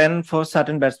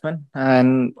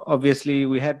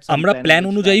 আমরা প্ল্যান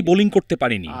অনুযায়ী বোলিং করতে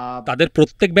পারিনি। তাদের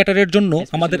প্রত্যেক ব্যাটারের জন্য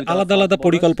আমাদের আলাদা আলাদা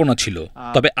পরিকল্পনা ছিল,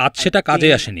 তবে আজ সেটা কাজে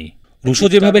আসেনি। রুশো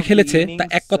যেভাবে খেলেছে তা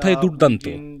এক কথায় দুর্দান্ত।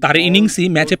 তার ইনিংসই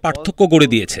ম্যাচে পার্থক্য গড়ে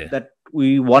দিয়েছে।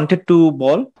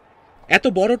 এত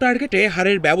বড় টার্গেটে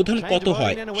হারের ব্যবধান কত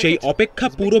হয় সেই অপেক্ষা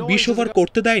পুরো 20 ওভার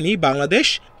করতে দেয়নি বাংলাদেশ।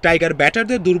 টাইগার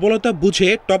ব্যাটারদের দুর্বলতা বুঝে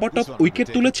টপাটপ উইকেট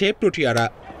তুলেছে প্রোটিয়ারা।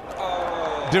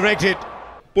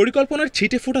 পরিকল্পনার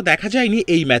ছিটে ফোটা দেখা যায়নি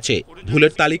এই ম্যাচে।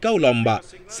 ভুলের তালিকাও লম্বা।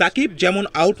 সাকিব যেমন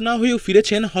আউট না হয়েও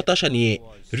ফিরেছেন হতাশা নিয়ে।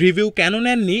 রিভিউ কেন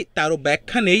নেননি তারও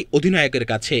ব্যাখ্যা নেই অধিনায়কের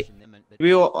কাছে।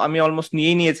 আমি অলমোস্ট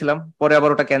নিয়েছিলাম, পরে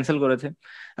আবার ওটা ক্যান্সেল করেছে।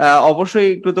 অবশ্যই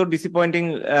একটু তো ডিসঅ্যাপয়েন্টিং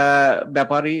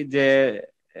ব্যাপারই যে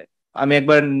আমি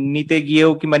একবার নিতে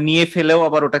গিয়েও কিংবা নিয়ে ফেলেও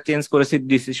আবার ওটা চেঞ্জ করেছি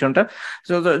ডিসিশনটা।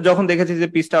 যখন দেখেছি যে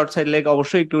পিচটা আউটসাইড লেগ,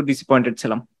 অবশ্যই একটু ডিসঅ্যাপয়েন্টেড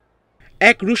ছিলাম।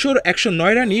 এক রুশোর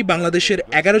 109 রানই বাংলাদেশের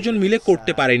 11 জন মিলে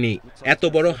করতে পারেনি। এত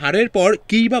বড় হারের পর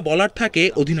কি বা বলার থাকে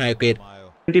অধিনায়কের?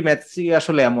 ম্যাচই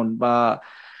আসলে এমন, বা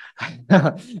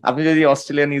আপনি যদি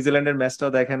অস্ট্রেলিয়া নিউজিল্যান্ডের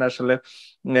ম্যাচটাও দেখেন, আসলে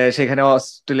সেখানে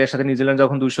অস্ট্রেলিয়ার সাথে নিউজিল্যান্ড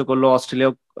যখন 200 করলো,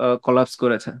 অস্ট্রেলিয়াও কোলাপস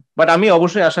করেছে। বাট আমি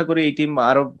অবশ্যই আশা করি এই টিম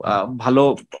আরো ভালো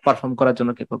পারফর্ম করার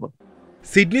জন্য কেপেবল।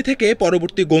 সিডনি থেকে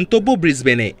পরবর্তী গন্তব্য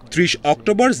ব্রিসবেনে। 30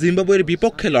 অক্টোবর জিম্বাবুয়ের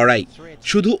বিপক্ষে লড়াই।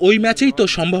 শুধু ওই ম্যাচেই তো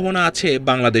সম্ভাবনা আছে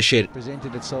বাংলাদেশের।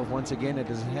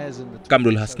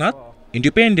 Kamrul Hasnat,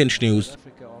 independent news.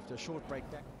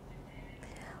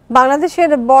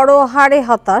 বাংলাদেশের বড় হারে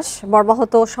হতাশ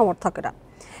মর্মাহত সমর্থকেরা।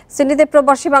 সিডনিতে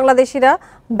প্রবাসী বাংলাদেশিরা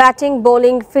ব্যাটিং,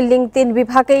 বোলিং, ফিল্ডিং 3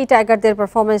 বিভাগেই টাইগারদের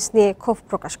পারফরমেন্স নিয়ে ক্ষোভ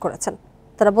প্রকাশ করেছেন।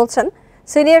 তারা বলছেন,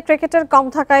 সিনিয়র ক্রিকেটার কম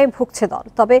থাকায় ভুগছে দল।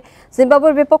 তবে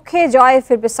জিম্বাবুয়ের বিপক্ষে জয়ে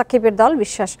ফিরবে সাকিবের দল,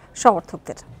 বিশ্বাস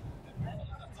সমর্থকদের।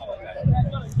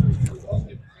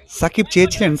 সাকিব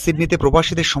চেয়েছিলেন সিডনিতে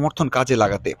প্রবাসীদের সমর্থন কাজে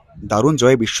লাগাতে, দারুণ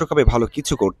জয়ে বিশ্বকাপে ভালো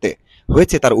কিছু করতে।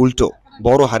 হয়েছে তার উল্টো,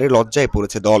 বড় হারে লজ্জায়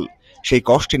পড়েছে দল। সেই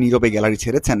কষ্টে নীরবে গ্যালারি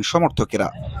ছেড়েছেন সমর্থকেরা।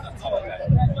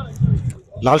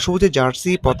 লাল সবুজের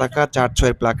জার্সি, পতাকা,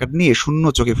 4-6 প্ল্যাকার্ড নিয়ে শূন্য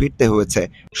চোখে ফিরতে হয়েছে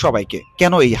সবাইকে।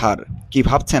 কেন এই হার, কি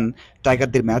ভাবছেন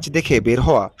টাইগারদের ম্যাচ দেখে বের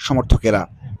হওয়া সমর্থকেরা?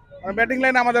 ব্যাটিং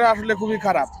লাইন আমাদের আসলে খুবই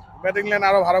খারাপ। ব্যাটিং লাইন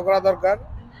আরো ভালো করা দরকার।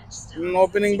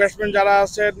 ওপেনিং ব্যাটসম্যান যারা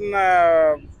আছেন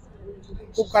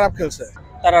খুব খারাপ খেলছে।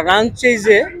 তারা রান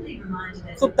চেজে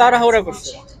খুব তাড়াহুড়া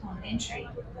করছে,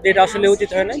 এটা আসলে উচিত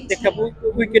হয় না।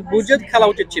 উইকেট বুঝে খেলা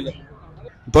উচিত ছিল।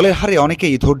 দলের হারে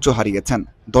অনেকেই ধৈর্য হারিয়েছেন।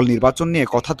 দল নির্বাচন নিয়ে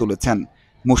কথা তুলেছেন।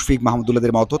 মুশফিক,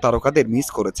 মাহমুদুল্লাহদের মতো তারকাদের মিস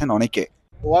করেছেন অনেকে।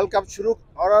 ওয়ার্ল্ড কাপ শুরু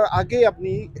করার আগে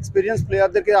আপনি এক্সপিরিয়েন্স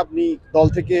প্লেয়ারদেরকে আপনি দল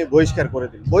থেকে বহিষ্কার করে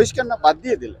দিলেন, বহিষ্কার না বাদ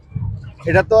দিয়ে দিলেন।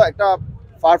 এটা তো একটা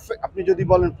পারফেক্ট, আপনি যদি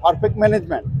বলেন পারফেক্ট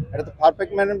ম্যানেজমেন্ট, এটা তো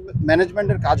পারফেক্ট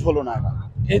ম্যানেজমেন্টের কাজ হলো না। এটা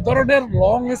এই ধরনের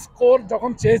লং স্কোর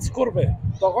যখন চেঞ্জ করবে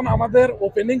তখন আমাদের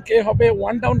ওপেনিং কে হবে,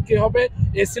 ওয়ান ডাউন কে হবে,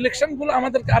 এই সিলেকশনগুলো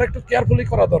আমাদেরকে আরেকটু কেয়ারফুলি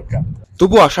করা দরকার।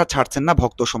 তবু আশা ছাড়ছেন না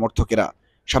ভক্ত সমর্থকেরা।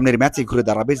 সামনের ম্যাচে ঘুরে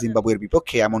দাঁড়াবে জিম্বাবুয়ের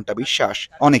বিপক্ষে, এমনটা বিশ্বাস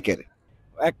অনেকের।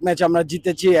 এক ম্যাচ আমরা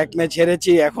জিতেছি, এক ম্যাচ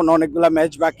হেরেছি, এখন অনেকগুলা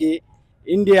ম্যাচ বাকি।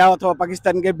 ইন্ডিয়া অথবা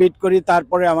পাকিস্তানকে বিট করি,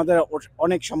 তারপরে আমাদের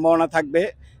অনেক সম্ভাবনা থাকবে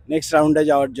নেক্সট রাউন্ডে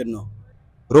যাওয়ার জন্য।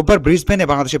 রোববার ব্রিসবেনে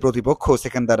বাংলাদেশের প্রতিপক্ষ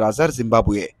সেকেন্দার রাজার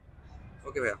Zimbabwe.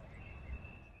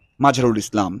 Mazharul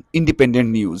Islam, independent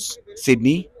news,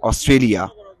 Sydney, Australia.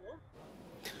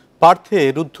 পার্থে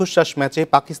রুদ্ধশ্বাস ম্যাচে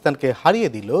পাকিস্তানকে হারিয়ে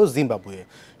দিল জিম্বাবুয়ে।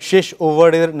 শেষ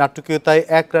ওভারের নাটকীয়তায়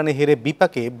 1 রানে হেরে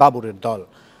বিপাকে বাবরের দল।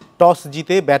 টস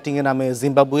জিতে ব্যাটিংয়ে নামে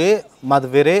জিম্বাবুয়ে।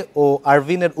 মাদভেরে ও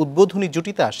আরভিনের উদ্বোধনী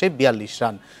জুটিতে আসে 42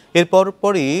 রান। এরপর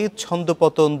পরই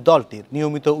ছন্দপতন দলটির।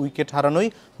 নিয়মিত উইকেট হারানোই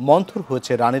মন্থর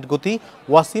হয়েছে রানের গতি।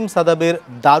 ওয়াসিম সাদাবের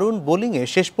দারুণ বোলিংয়ে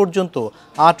শেষ পর্যন্ত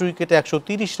 8 উইকেটে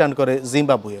 130 রান করে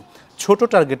জিম্বাবুয়ে। ছোট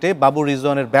টার্গেটে বাবর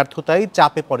রিজওয়ানের ব্যর্থতায়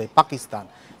চাপে পড়ে পাকিস্তান।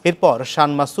 এরপর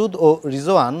শান মাসুদ ও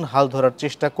রিজওয়ান হাল ধরার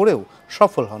চেষ্টা করেও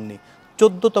সফল হননি।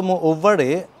 14তম ওভারে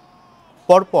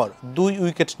পরপর 2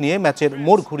 উইকেট নিয়ে ম্যাচের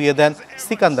মোড় ঘুরিয়ে দেন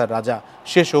সিকান্দার রাজা।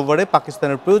 শেষ ওভারে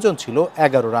পাকিস্তানের প্রয়োজন ছিল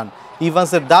 11 রান।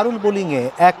 ইভান্সের দারুণ বোলিংয়ে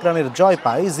 1 রানের জয়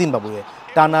পায় জিম্বাবুয়ে।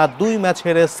 টানা 2 ম্যাচ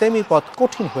হেরে সেমি পথ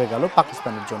কঠিন হয়ে গেল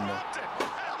পাকিস্তানের জন্য।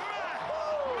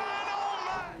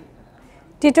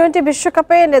 টি-20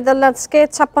 বিশ্বকাপে নেদারল্যান্ডসকে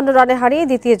 56 রানে হারিয়ে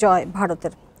দ্বিতীয় জয়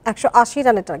ভারতের। 180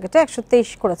 রানের টার্গেটে 123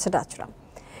 করেছে ডাচরা।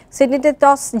 সিডনিতে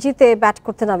টস জিতে ব্যাট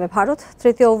করতে নামে ভারত।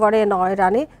 তৃতীয় ওভারে 9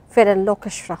 রানে ফেরেন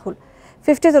লোকেশ রাহুল।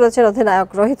 50 তুলেছেন অধিনায়ক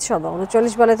রোহিত শর্মা।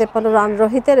 39 বলে 53 রান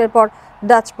রোহিতের। এরপর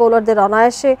ডাচ বোলারদের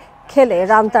অনায়াসে খেলে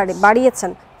রান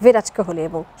বাড়িয়েছেন বিরাট কোহলি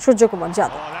এবং সূর্যকুমার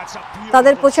যাদব।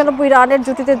 তাদের 95 রানের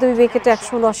জুটিতে 2 উইকেটে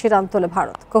 179 রান তোলে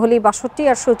ভারত। কোহলি 62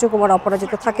 আর সূর্যকুমার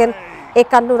অপরাজিত থাকেন।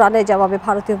 51 রানে জবাবে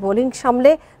ভারতীয় বোলিং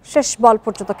সামলে শেষ বল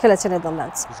পর্যন্ত খেলেছে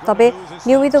নেদারল্যান্ডস। তবে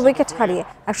নিয়মিত উইকেট হারিয়ে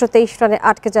 123 রানে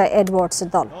আটকে যায় এডওয়ার্ডসের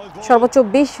দল। সর্বোচ্চ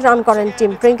 20 রান করেন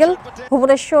টিম প্রিঙ্গল।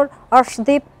 ভুবনেশ্বর,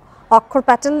 অর্শদীপ, অক্ষর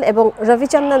প্যাটেল এবং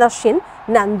রবিচন্দ্রন অশ্বিন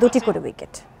নেন 2টি করে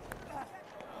উইকেট।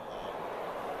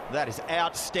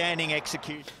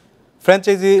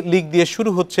 ফ্র্যাঞ্চাইজি লিগ দিয়ে শুরু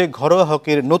হচ্ছে ঘরোয়া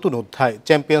হকির নতুন অধ্যায়।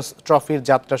 চ্যাম্পিয়ন্স ট্রফির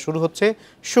যাত্রা শুরু হচ্ছে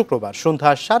শুক্রবার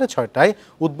সন্ধ্যা 6:30টায়।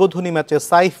 উদ্বোধনী ম্যাচে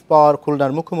সাইফ পাওয়ার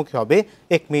খুলনার মুখোমুখি হবে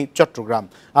একমি চট্টগ্রাম।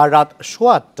 আর রাত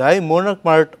 8:15টায় মোনার্ক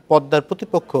মার্ট পদ্মার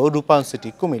প্রতিপক্ষ রূপায়ণ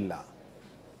সিটি কুমিল্লা।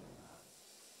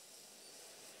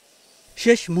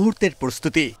 শেষ মুহূর্তের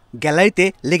প্রস্তুতি, গ্যালারিতে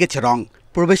লেগেছে রং,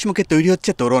 প্রবেশমুখে তৈরি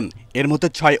হচ্ছে তোরণ। এর মতো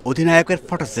 6 অধিনায়কের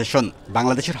ফটো সেশন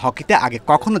বাংলাদেশের হকিতে আগে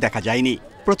কখনো দেখা যায়নি।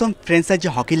 প্রথম ফ্র্যাঞ্চাইজি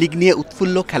হকি লিগ নিয়ে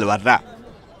উৎফুল্ল খেলোয়াড়রা।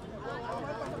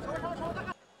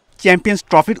 চ্যাম্পিয়ন্স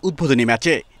ট্রফির উদ্বোধনী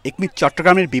ম্যাচে একমি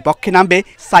চট্টগ্রামের বিপক্ষে নামবে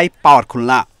সাইফ পাওয়ার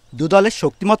খুলনা। দু দলের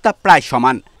শক্তিমত্তা প্রায়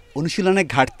সমান, অনুশীলনের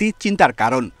ঘাটতি চিন্তার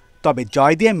কারণ। তবে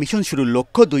জয় দিয়ে মিশন শুরুর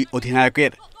লক্ষ্য 2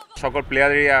 অধিনায়কের। সকল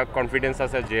প্লেয়ারেরই কনফিডেন্স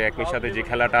আছে যে একমির সাথে যে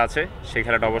খেলাটা আছে সেই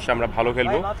খেলাটা অবশ্যই আমরা ভালো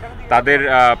খেলবো। তাদের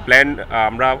প্ল্যান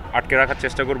আমরা আটকে রাখার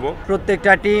চেষ্টা করব।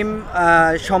 প্রত্যেকটা টিম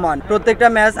সমান, প্রত্যেকটা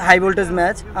ম্যাচ হাই ভোল্টেজ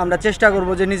ম্যাচ। আমরা চেষ্টা করব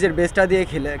যে নিজের বেস্টটা দিয়ে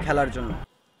খেলার জন্য।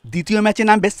 দ্বিতীয় ম্যাচে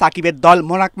নামবে সাকিবের দল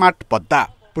মোনার্ক মার্ট পদ্মা,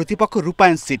 প্রতিপক্ষ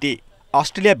রূপায়ণ সিটি।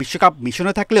 অস্ট্রেলিয়া বিশ্বকাপ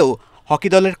মিশনে থাকলেও হকি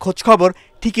দলের খোঁজখবর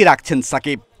ঠিকই রাখছেন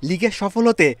সাকিব। লিগে সফল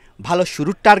হতে ভালো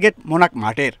শুরুর টার্গেট মোনার্ক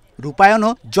মার্টের।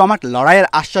 রূপায়ণও জমাট লড়াইয়ের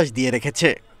আশ্বাস দিয়ে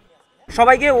রেখেছে।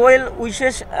 সবাইকে ওয়েল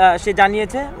উইশেস সে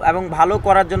জানিয়েছে এবং ভালো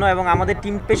করার জন্য, এবং আমাদের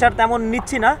টিম প্রেশার তেমন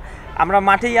নিচ্ছি না, আমরা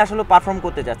মাঠেই আসলে পারফর্ম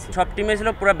করতে যাচ্ছি। সব টিমে ছিল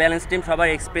পুরো ব্যালেন্স টিম, সবার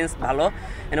এক্সপিরিয়েন্স ভালো।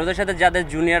 ওদের সাথে যাদের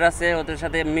জুনিয়র আছে ওদের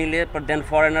সাথে মিলে দেন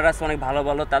ফরেনার আছে অনেক ভালো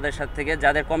ভালো, তাদের সাথে থেকে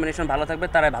যাদের কম্বিনেশন ভালো থাকবে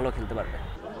তারাই ভালো খেলতে পারবে।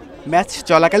 ম্যাচ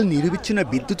চলাকালীন নিরবিচ্ছিন্ন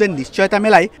বিদ্যুতের নিশ্চয়তা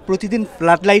মেলায় প্রতিদিন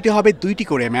ফ্লাড লাইটে হবে 2টি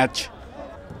করে match.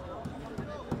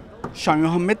 Shamim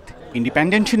Ahmed,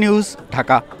 independent news,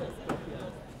 Dhaka.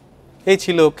 এই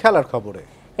ছিল খেলার খবরে।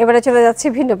 এবারে চলে যাচ্ছি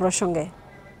ভিন্ন প্রসঙ্গে।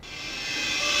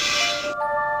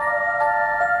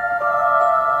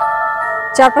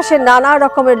 চারপাশে নানা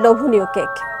রকমের লোভনীয়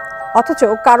কেক, অথচ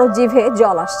কারো জিভে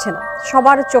জল আসছে না।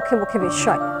 সবার চোখে মুখে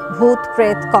বিস্ময়। ভূত,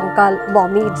 প্রেত, কঙ্কাল,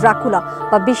 মমি, ড্রাকুলা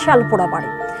বা বিশাল পোড়া বাড়ি,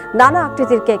 নানা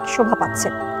আকৃতির কেক শোভা পাচ্ছে।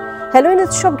 হ্যালোইন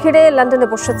উৎসব ঘিরে লন্ডনে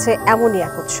বসেছে এমনই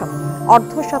এক উৎসব।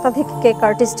 1/2 কেক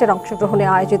আর্টিস্টের অংশগ্রহণে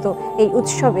আয়োজিত এই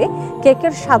উৎসবে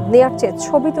কেকের স্বাদ নেওয়ার চেয়ে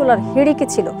ছবি তোলার হিড়িকে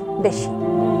ছিল বেশি।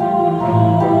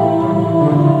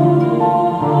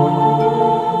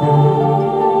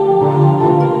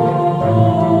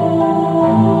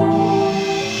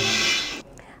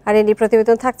 আর এই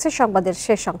প্রতিবেদন থাকছে সংবাদের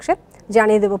শেষ অংশে।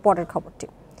 জানিয়ে দেব পরের খবরটি।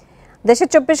 দেশে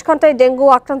 24 ঘন্টায় ডেঙ্গু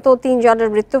আক্রান্ত 3 জনের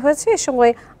মৃত্যু হয়েছে। এ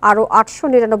সময় আরও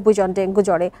 899 জন ডেঙ্গু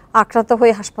জ্বরে আক্রান্ত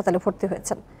হয়ে হাসপাতালে ভর্তি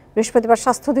হয়েছেন। বৃহস্পতিবার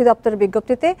স্বাস্থ্য অধিদপ্তরের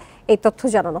বিজ্ঞপ্তিতে এই তথ্য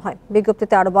জানানো হয়।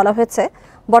 বিজ্ঞপ্তিতে আরও বলা হয়েছে,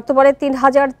 বর্তমানে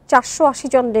 ৩,৪৮০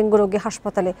 জন ডেঙ্গু রোগী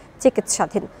হাসপাতালে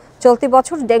চিকিৎসাধীন। চলতি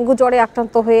বছর ডেঙ্গু জ্বরে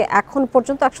আক্রান্ত হয়ে এখন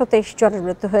পর্যন্ত ১২৩ জনের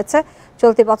মৃত্যু হয়েছে।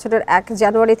 চলতি বছরের ১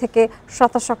 জানুয়ারি থেকে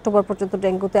 ২৭ অক্টোবর পর্যন্ত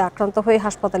ডেঙ্গুতে আক্রান্ত হয়ে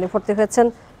হাসপাতালে ভর্তি হয়েছেন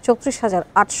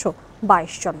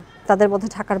 ৩৪,৮22 জন। তাদের মধ্যে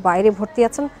ঢাকার বাইরে ভর্তি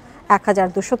আছেন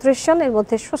 ১,২৩০ জন। এর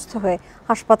মধ্যে সুস্থ হয়ে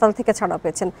হাসপাতাল থেকে ছাড়া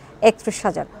পেয়েছেন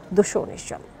 ৩১,২১৯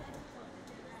 জন।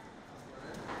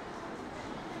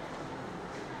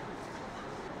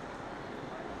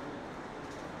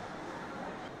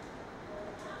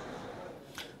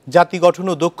 জাতি গঠন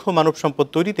ও দক্ষ মানব সম্পদ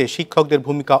তৈরিতে শিক্ষকদের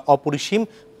ভূমিকা অপরিসীম,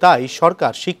 তাই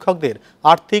সরকার শিক্ষকদের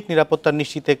আর্থিক নিরাপত্তা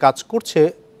নিশ্চিতে কাজ করছে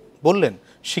বললেন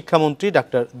শিক্ষামন্ত্রী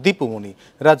ডাক্তার দীপু মনি।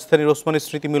 রাজধানীর ওসমানী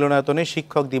স্মৃতি মিলনায়তনে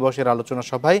শিক্ষক দিবসের আলোচনা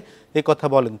সভায় একথা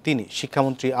বলেন তিনি।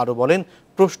 শিক্ষামন্ত্রী আরও বলেন,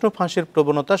 প্রশ্ন ফাঁসের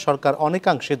প্রবণতা সরকার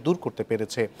অনেকাংশে দূর করতে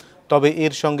পেরেছে, তবে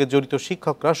এর সঙ্গে জড়িত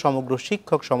শিক্ষকরা সমগ্র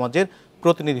শিক্ষক সমাজের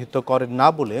প্রতিনিধিত্ব করেন না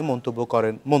বলে মন্তব্য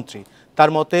করেন মন্ত্রী।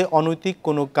 তার মতে, অনৈতিক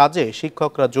কোনো কাজে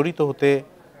শিক্ষকরা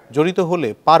জড়িত হলে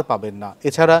পার পাবেন না।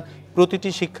 এছাড়া প্রতিটি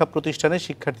শিক্ষা প্রতিষ্ঠানে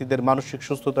শিক্ষার্থীদের মানসিক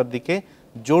সুস্থতার দিকে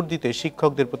জোর দিতে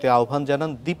শিক্ষকদের প্রতি আহ্বান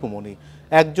জানান দীপু মনি।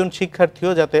 একজন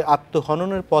শিক্ষার্থীও যাতে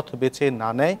আত্মহননের পথ বেছে না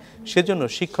নেয়, সেজন্য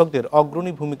শিক্ষকদের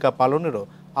অগ্রণী ভূমিকা পালনেরও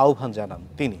আহ্বান জানান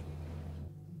তিনি।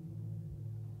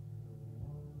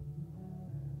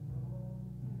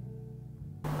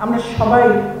 আমরা সবাই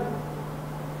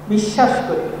বিশ্বাস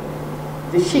করি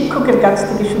যে শিক্ষকের কাছ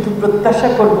থেকে শুধু প্রত্যাশা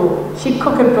করব,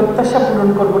 শিক্ষকের প্রত্যাশা পূরণ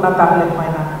করব না, তাহলে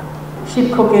হয় না।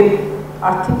 শিক্ষকের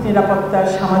আর্থিক নিরাপত্তা,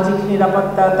 সামাজিক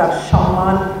নিরাপত্তা, তার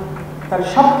সম্মান, তার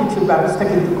সবকিছুর ব্যবস্থা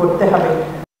কিন্তু করতে হবে।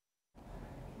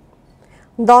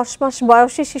 10 মাস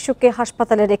বয়সী শিশুকে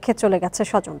হাসপাতালে রেখে চলে গেছে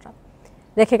স্বজনরা,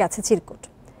 রেখে গেছে চিরকুট,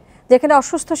 যেখানে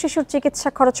অসুস্থ শিশুর চিকিৎসা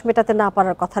খরচ মেটাতে না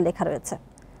পারার কথা লেখা রয়েছে।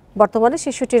 বর্তমানে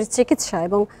শিশুটির চিকিৎসা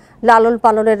এবং লালন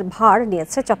পালনের ভার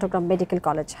নিয়েছে চট্টগ্রাম মেডিকেল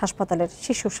কলেজ হাসপাতালের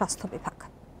শিশু স্বাস্থ্য বিভাগ।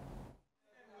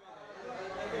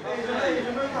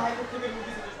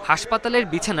 হাসপাতালের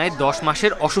বিছানায় 10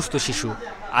 মাসের অসুস্থ শিশু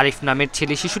আরিফ নামের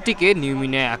ছেলে শিশুটিকে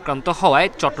নিউমোনিয়ায় আক্রান্ত হওয়ায়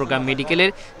চট্টগ্রাম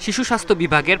মেডিকেলের শিশু স্বাস্থ্য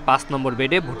বিভাগের 5 নম্বর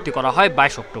বেডে ভর্তি করা হয়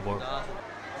 22 অক্টোবর।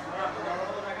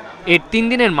 এর 3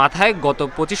 দিনের মাথায় গত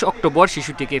 25 অক্টোবর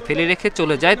শিশুটিকে ফেলে রেখে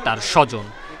চলে যায় তার স্বজন।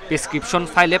 প্রেসক্রিপশন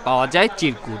ফাইলে পাওয়া যায়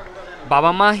চিরকুট।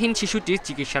 বাবা মাহীন শিশুটির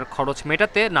চিকিৎসার খরচ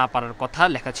মেটাতে না পারার কথা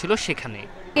লেখা ছিল সেখানে।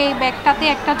 এই ব্যাগটাতে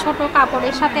একটা ছোট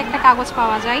কাপড়ের সাথে একটা কাগজ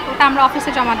পাওয়া যায়, ওটা আমরা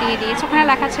অফিসে জমা দিয়ে দিয়েছি। ওখানে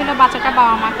লেখা ছিল বাচ্চাটা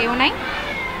বাবা মা কেউ নাই,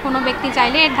 কোনো ব্যক্তি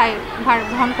চাইলে এর ভার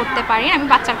বহন করতে পারে। আমি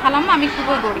বাচ্চার খালাম্মা, আমি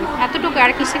খুবই গরিব, এতটুকু,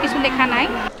 আর কিছু লেখা নাই।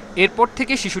 এরপর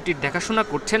থেকে শিশুটির দেখাশোনা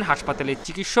করছেন হাসপাতালের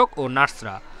চিকিৎসক ও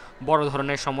নার্সরা। বড়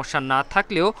ধরনের সমস্যা না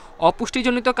থাকলেও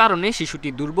অপুষ্টিজনিত কারণে শিশুটি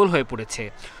দুর্বল হয়ে পড়েছে।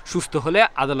 সুস্থ হলে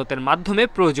আদালতের মাধ্যমে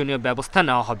প্রয়োজনীয় ব্যবস্থা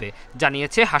নেওয়া হবে,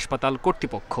 জানিয়েছে হাসপাতাল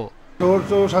কর্তৃপক্ষ। ওর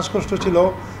তো শ্বাসকষ্ট ছিল,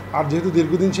 আর যেহেতু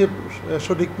দীর্ঘদিন সে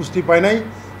সঠিক পুষ্টি পায় নাই,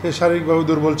 সে শারীরিকভাবে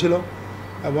দুর্বল ছিল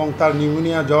এবং তার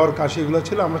নিউমোনিয়া, জ্বর, কাশি এগুলো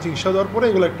ছিল। আমরা চিকিৎসা দেওয়ার পরে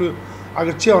এগুলো একটু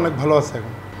আগের চেয়ে অনেক ভালো আছে।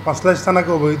 এখন পাঁচলাইশ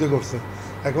থানাকে অবহিত করছে,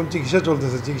 এখন চিকিৎসা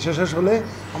চলতেছে। চিকিৎসা শেষ হলে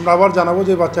আমরা আবার জানাবো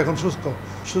যে বাচ্চা এখন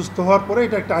সুস্থ হওয়ার পরে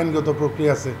এটা একটা আইনগত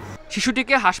প্রক্রিয়া আছে।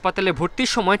 শিশুটিকে হাসপাতালে ভর্তির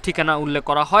সময় ঠিকানা উল্লেখ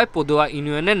করা হয় পদুয়া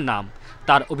ইউনিয়নের নাম।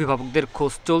 তার অভিভাবকদের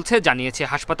খোঁজ চলছে, জানিয়েছে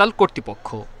হাসপাতাল কর্তৃপক্ষ।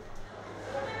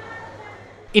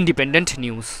 Independent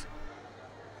news.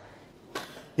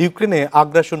 ইউক্রেনে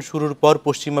আগ্রাসন শুরুর পর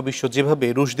পশ্চিমা বিশ্ব যেভাবে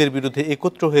রুশদের বিরুদ্ধে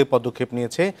একত্র হয়ে পদক্ষেপ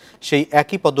নিয়েছে, সেই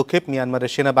একই পদক্ষেপ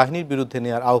মিয়ানমারের সেনাবাহিনীর বিরুদ্ধে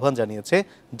নেওয়ার আহ্বান জানিয়েছে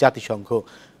জাতিসংঘ।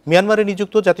 মিয়ানমারে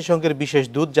নিযুক্ত জাতিসংঘের বিশেষ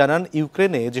দূত জানান,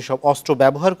 ইউক্রেনে যেসব অস্ত্র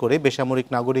ব্যবহার করে বেসামরিক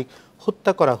নাগরিক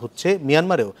হত্যা করা হচ্ছে,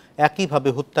 মিয়ানমারেও একইভাবে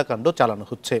হত্যাকাণ্ড চালানো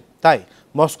হচ্ছে। তাই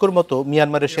মস্কোর মতো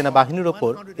মিয়ানমারের সেনাবাহিনীর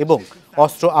ওপর এবং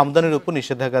অস্ত্র আমদানির ওপর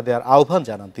নিষেধাজ্ঞা দেওয়ার আহ্বান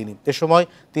জানান তিনি। এ সময়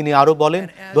তিনি আরও বলেন,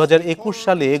 2021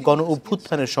 সালে গণ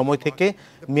অভ্যুত্থানের সময় থেকে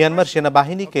মিয়ানমার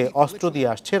সেনাবাহিনীকে অস্ত্র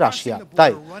দিয়ে আসছে রাশিয়া।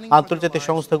 তাই আন্তর্জাতিক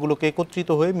সংস্থাগুলোকে একত্রিত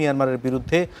হয়ে মিয়ানমারের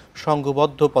বিরুদ্ধে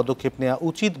সংঘবদ্ধ পদক্ষেপ নেওয়া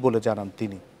উচিত বলে জানান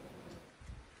তিনি।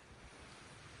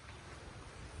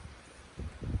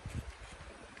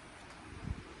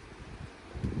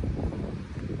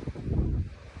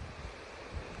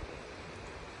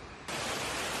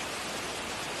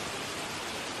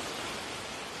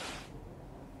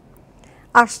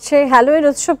 আসছে হ্যালোউইন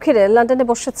উৎসব ঘিরে লন্ডনে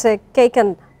বসেছে কেক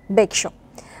অ্যান্ড বেক শো,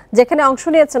 যেখানে অংশ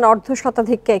নিয়েছেন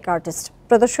 1/2 কেক আর্টিস্ট।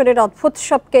 প্রদর্শনীর অদ্ভুত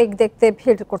সব কেক দেখতে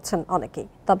ভিড় করছেন অনেকেই,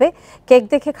 তবে কেক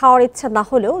দেখে খাওয়ার ইচ্ছা না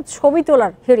হলেও ছবি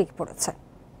তোলার হিড়িক পড়েছে।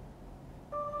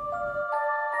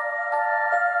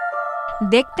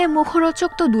 দেখতে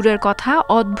মুখরোচক তো দূরের কথা,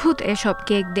 অদ্ভুত এসব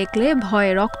কেক দেখলে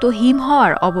ভয়ে রক্ত হিম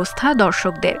হওয়ার অবস্থা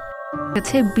দর্শকদের।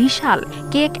 হচ্ছে বিশাল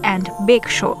কেক অ্যান্ড বেক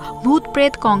শো। ভূত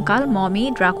প্রেত কঙ্কাল মমি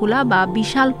ড্রাকুলা বা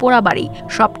বিশাল পোড়াবাড়ি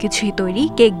সবকিছুই তৈরি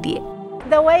কেক দিয়ে।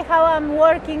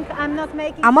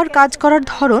 আমার কাজ করার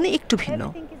ধরন একটু ভিন্ন।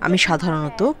 আমি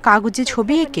সাধারণত কাগজে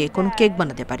ছবি এঁকে কোনো কেক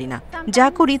বানাতে পারি না। যা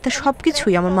করি তা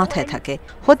সবকিছুই আমার মাথায় থাকে।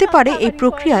 হতে পারে এই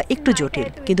প্রক্রিয়া একটু জটিল,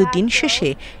 কিন্তু দিন শেষে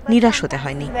নিরাশ হতে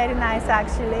হয়নি।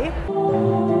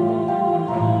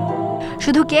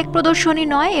 শুধু কেক প্রদর্শনী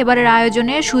নয়, এবারের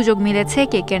আয়োজনে সুযোগ মিলেছে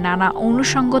কেকের নানা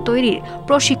অনুষঙ্গ তৈরির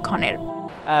প্রশিক্ষণের।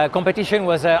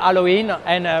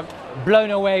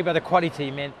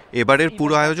 এবারের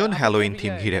পুরো আয়োজন হ্যালোইন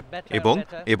থিম ঘিরে এবং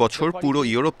এবছর পুরো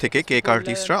ইউরোপ থেকে কেক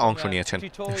আর্টিস্টরা অংশ নিয়েছেন।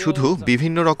 শুধু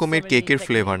বিভিন্ন রকমের কেকের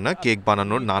ফ্লেভার না, কেক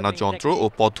বানানোর নানা যন্ত্র ও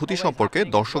পদ্ধতি সম্পর্কে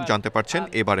দর্শক জানতে পারছেন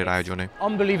এবারের আয়োজনে।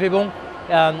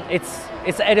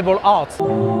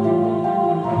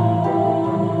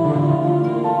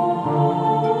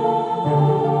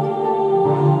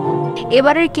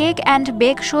 এবারের কেক অ্যান্ড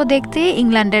বেক শো দেখতে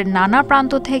ইংল্যান্ডের নানা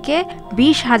প্রান্ত থেকে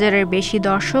 20,000-এর বেশি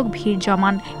দর্শক ভিড়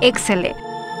জমান এক্সেলে।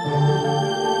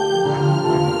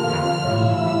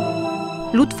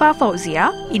 Lutfa Fouzia,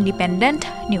 independent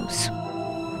news.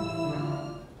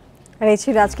 আর এই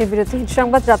ছিল আজকের বিরতি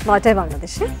সংবাদ, রাত 9টায়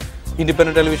বাংলাদেশে।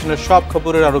 ইন্ডিপেন্ডেন্ট টেলিভিশনের সব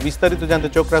খবরের আরো বিস্তারিত জানতে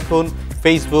চোখ রাখুন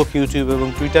ফেসবুক, ইউটিউব এবং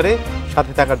টুইটারে।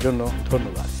 সাথে থাকার জন্য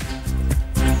ধন্যবাদ।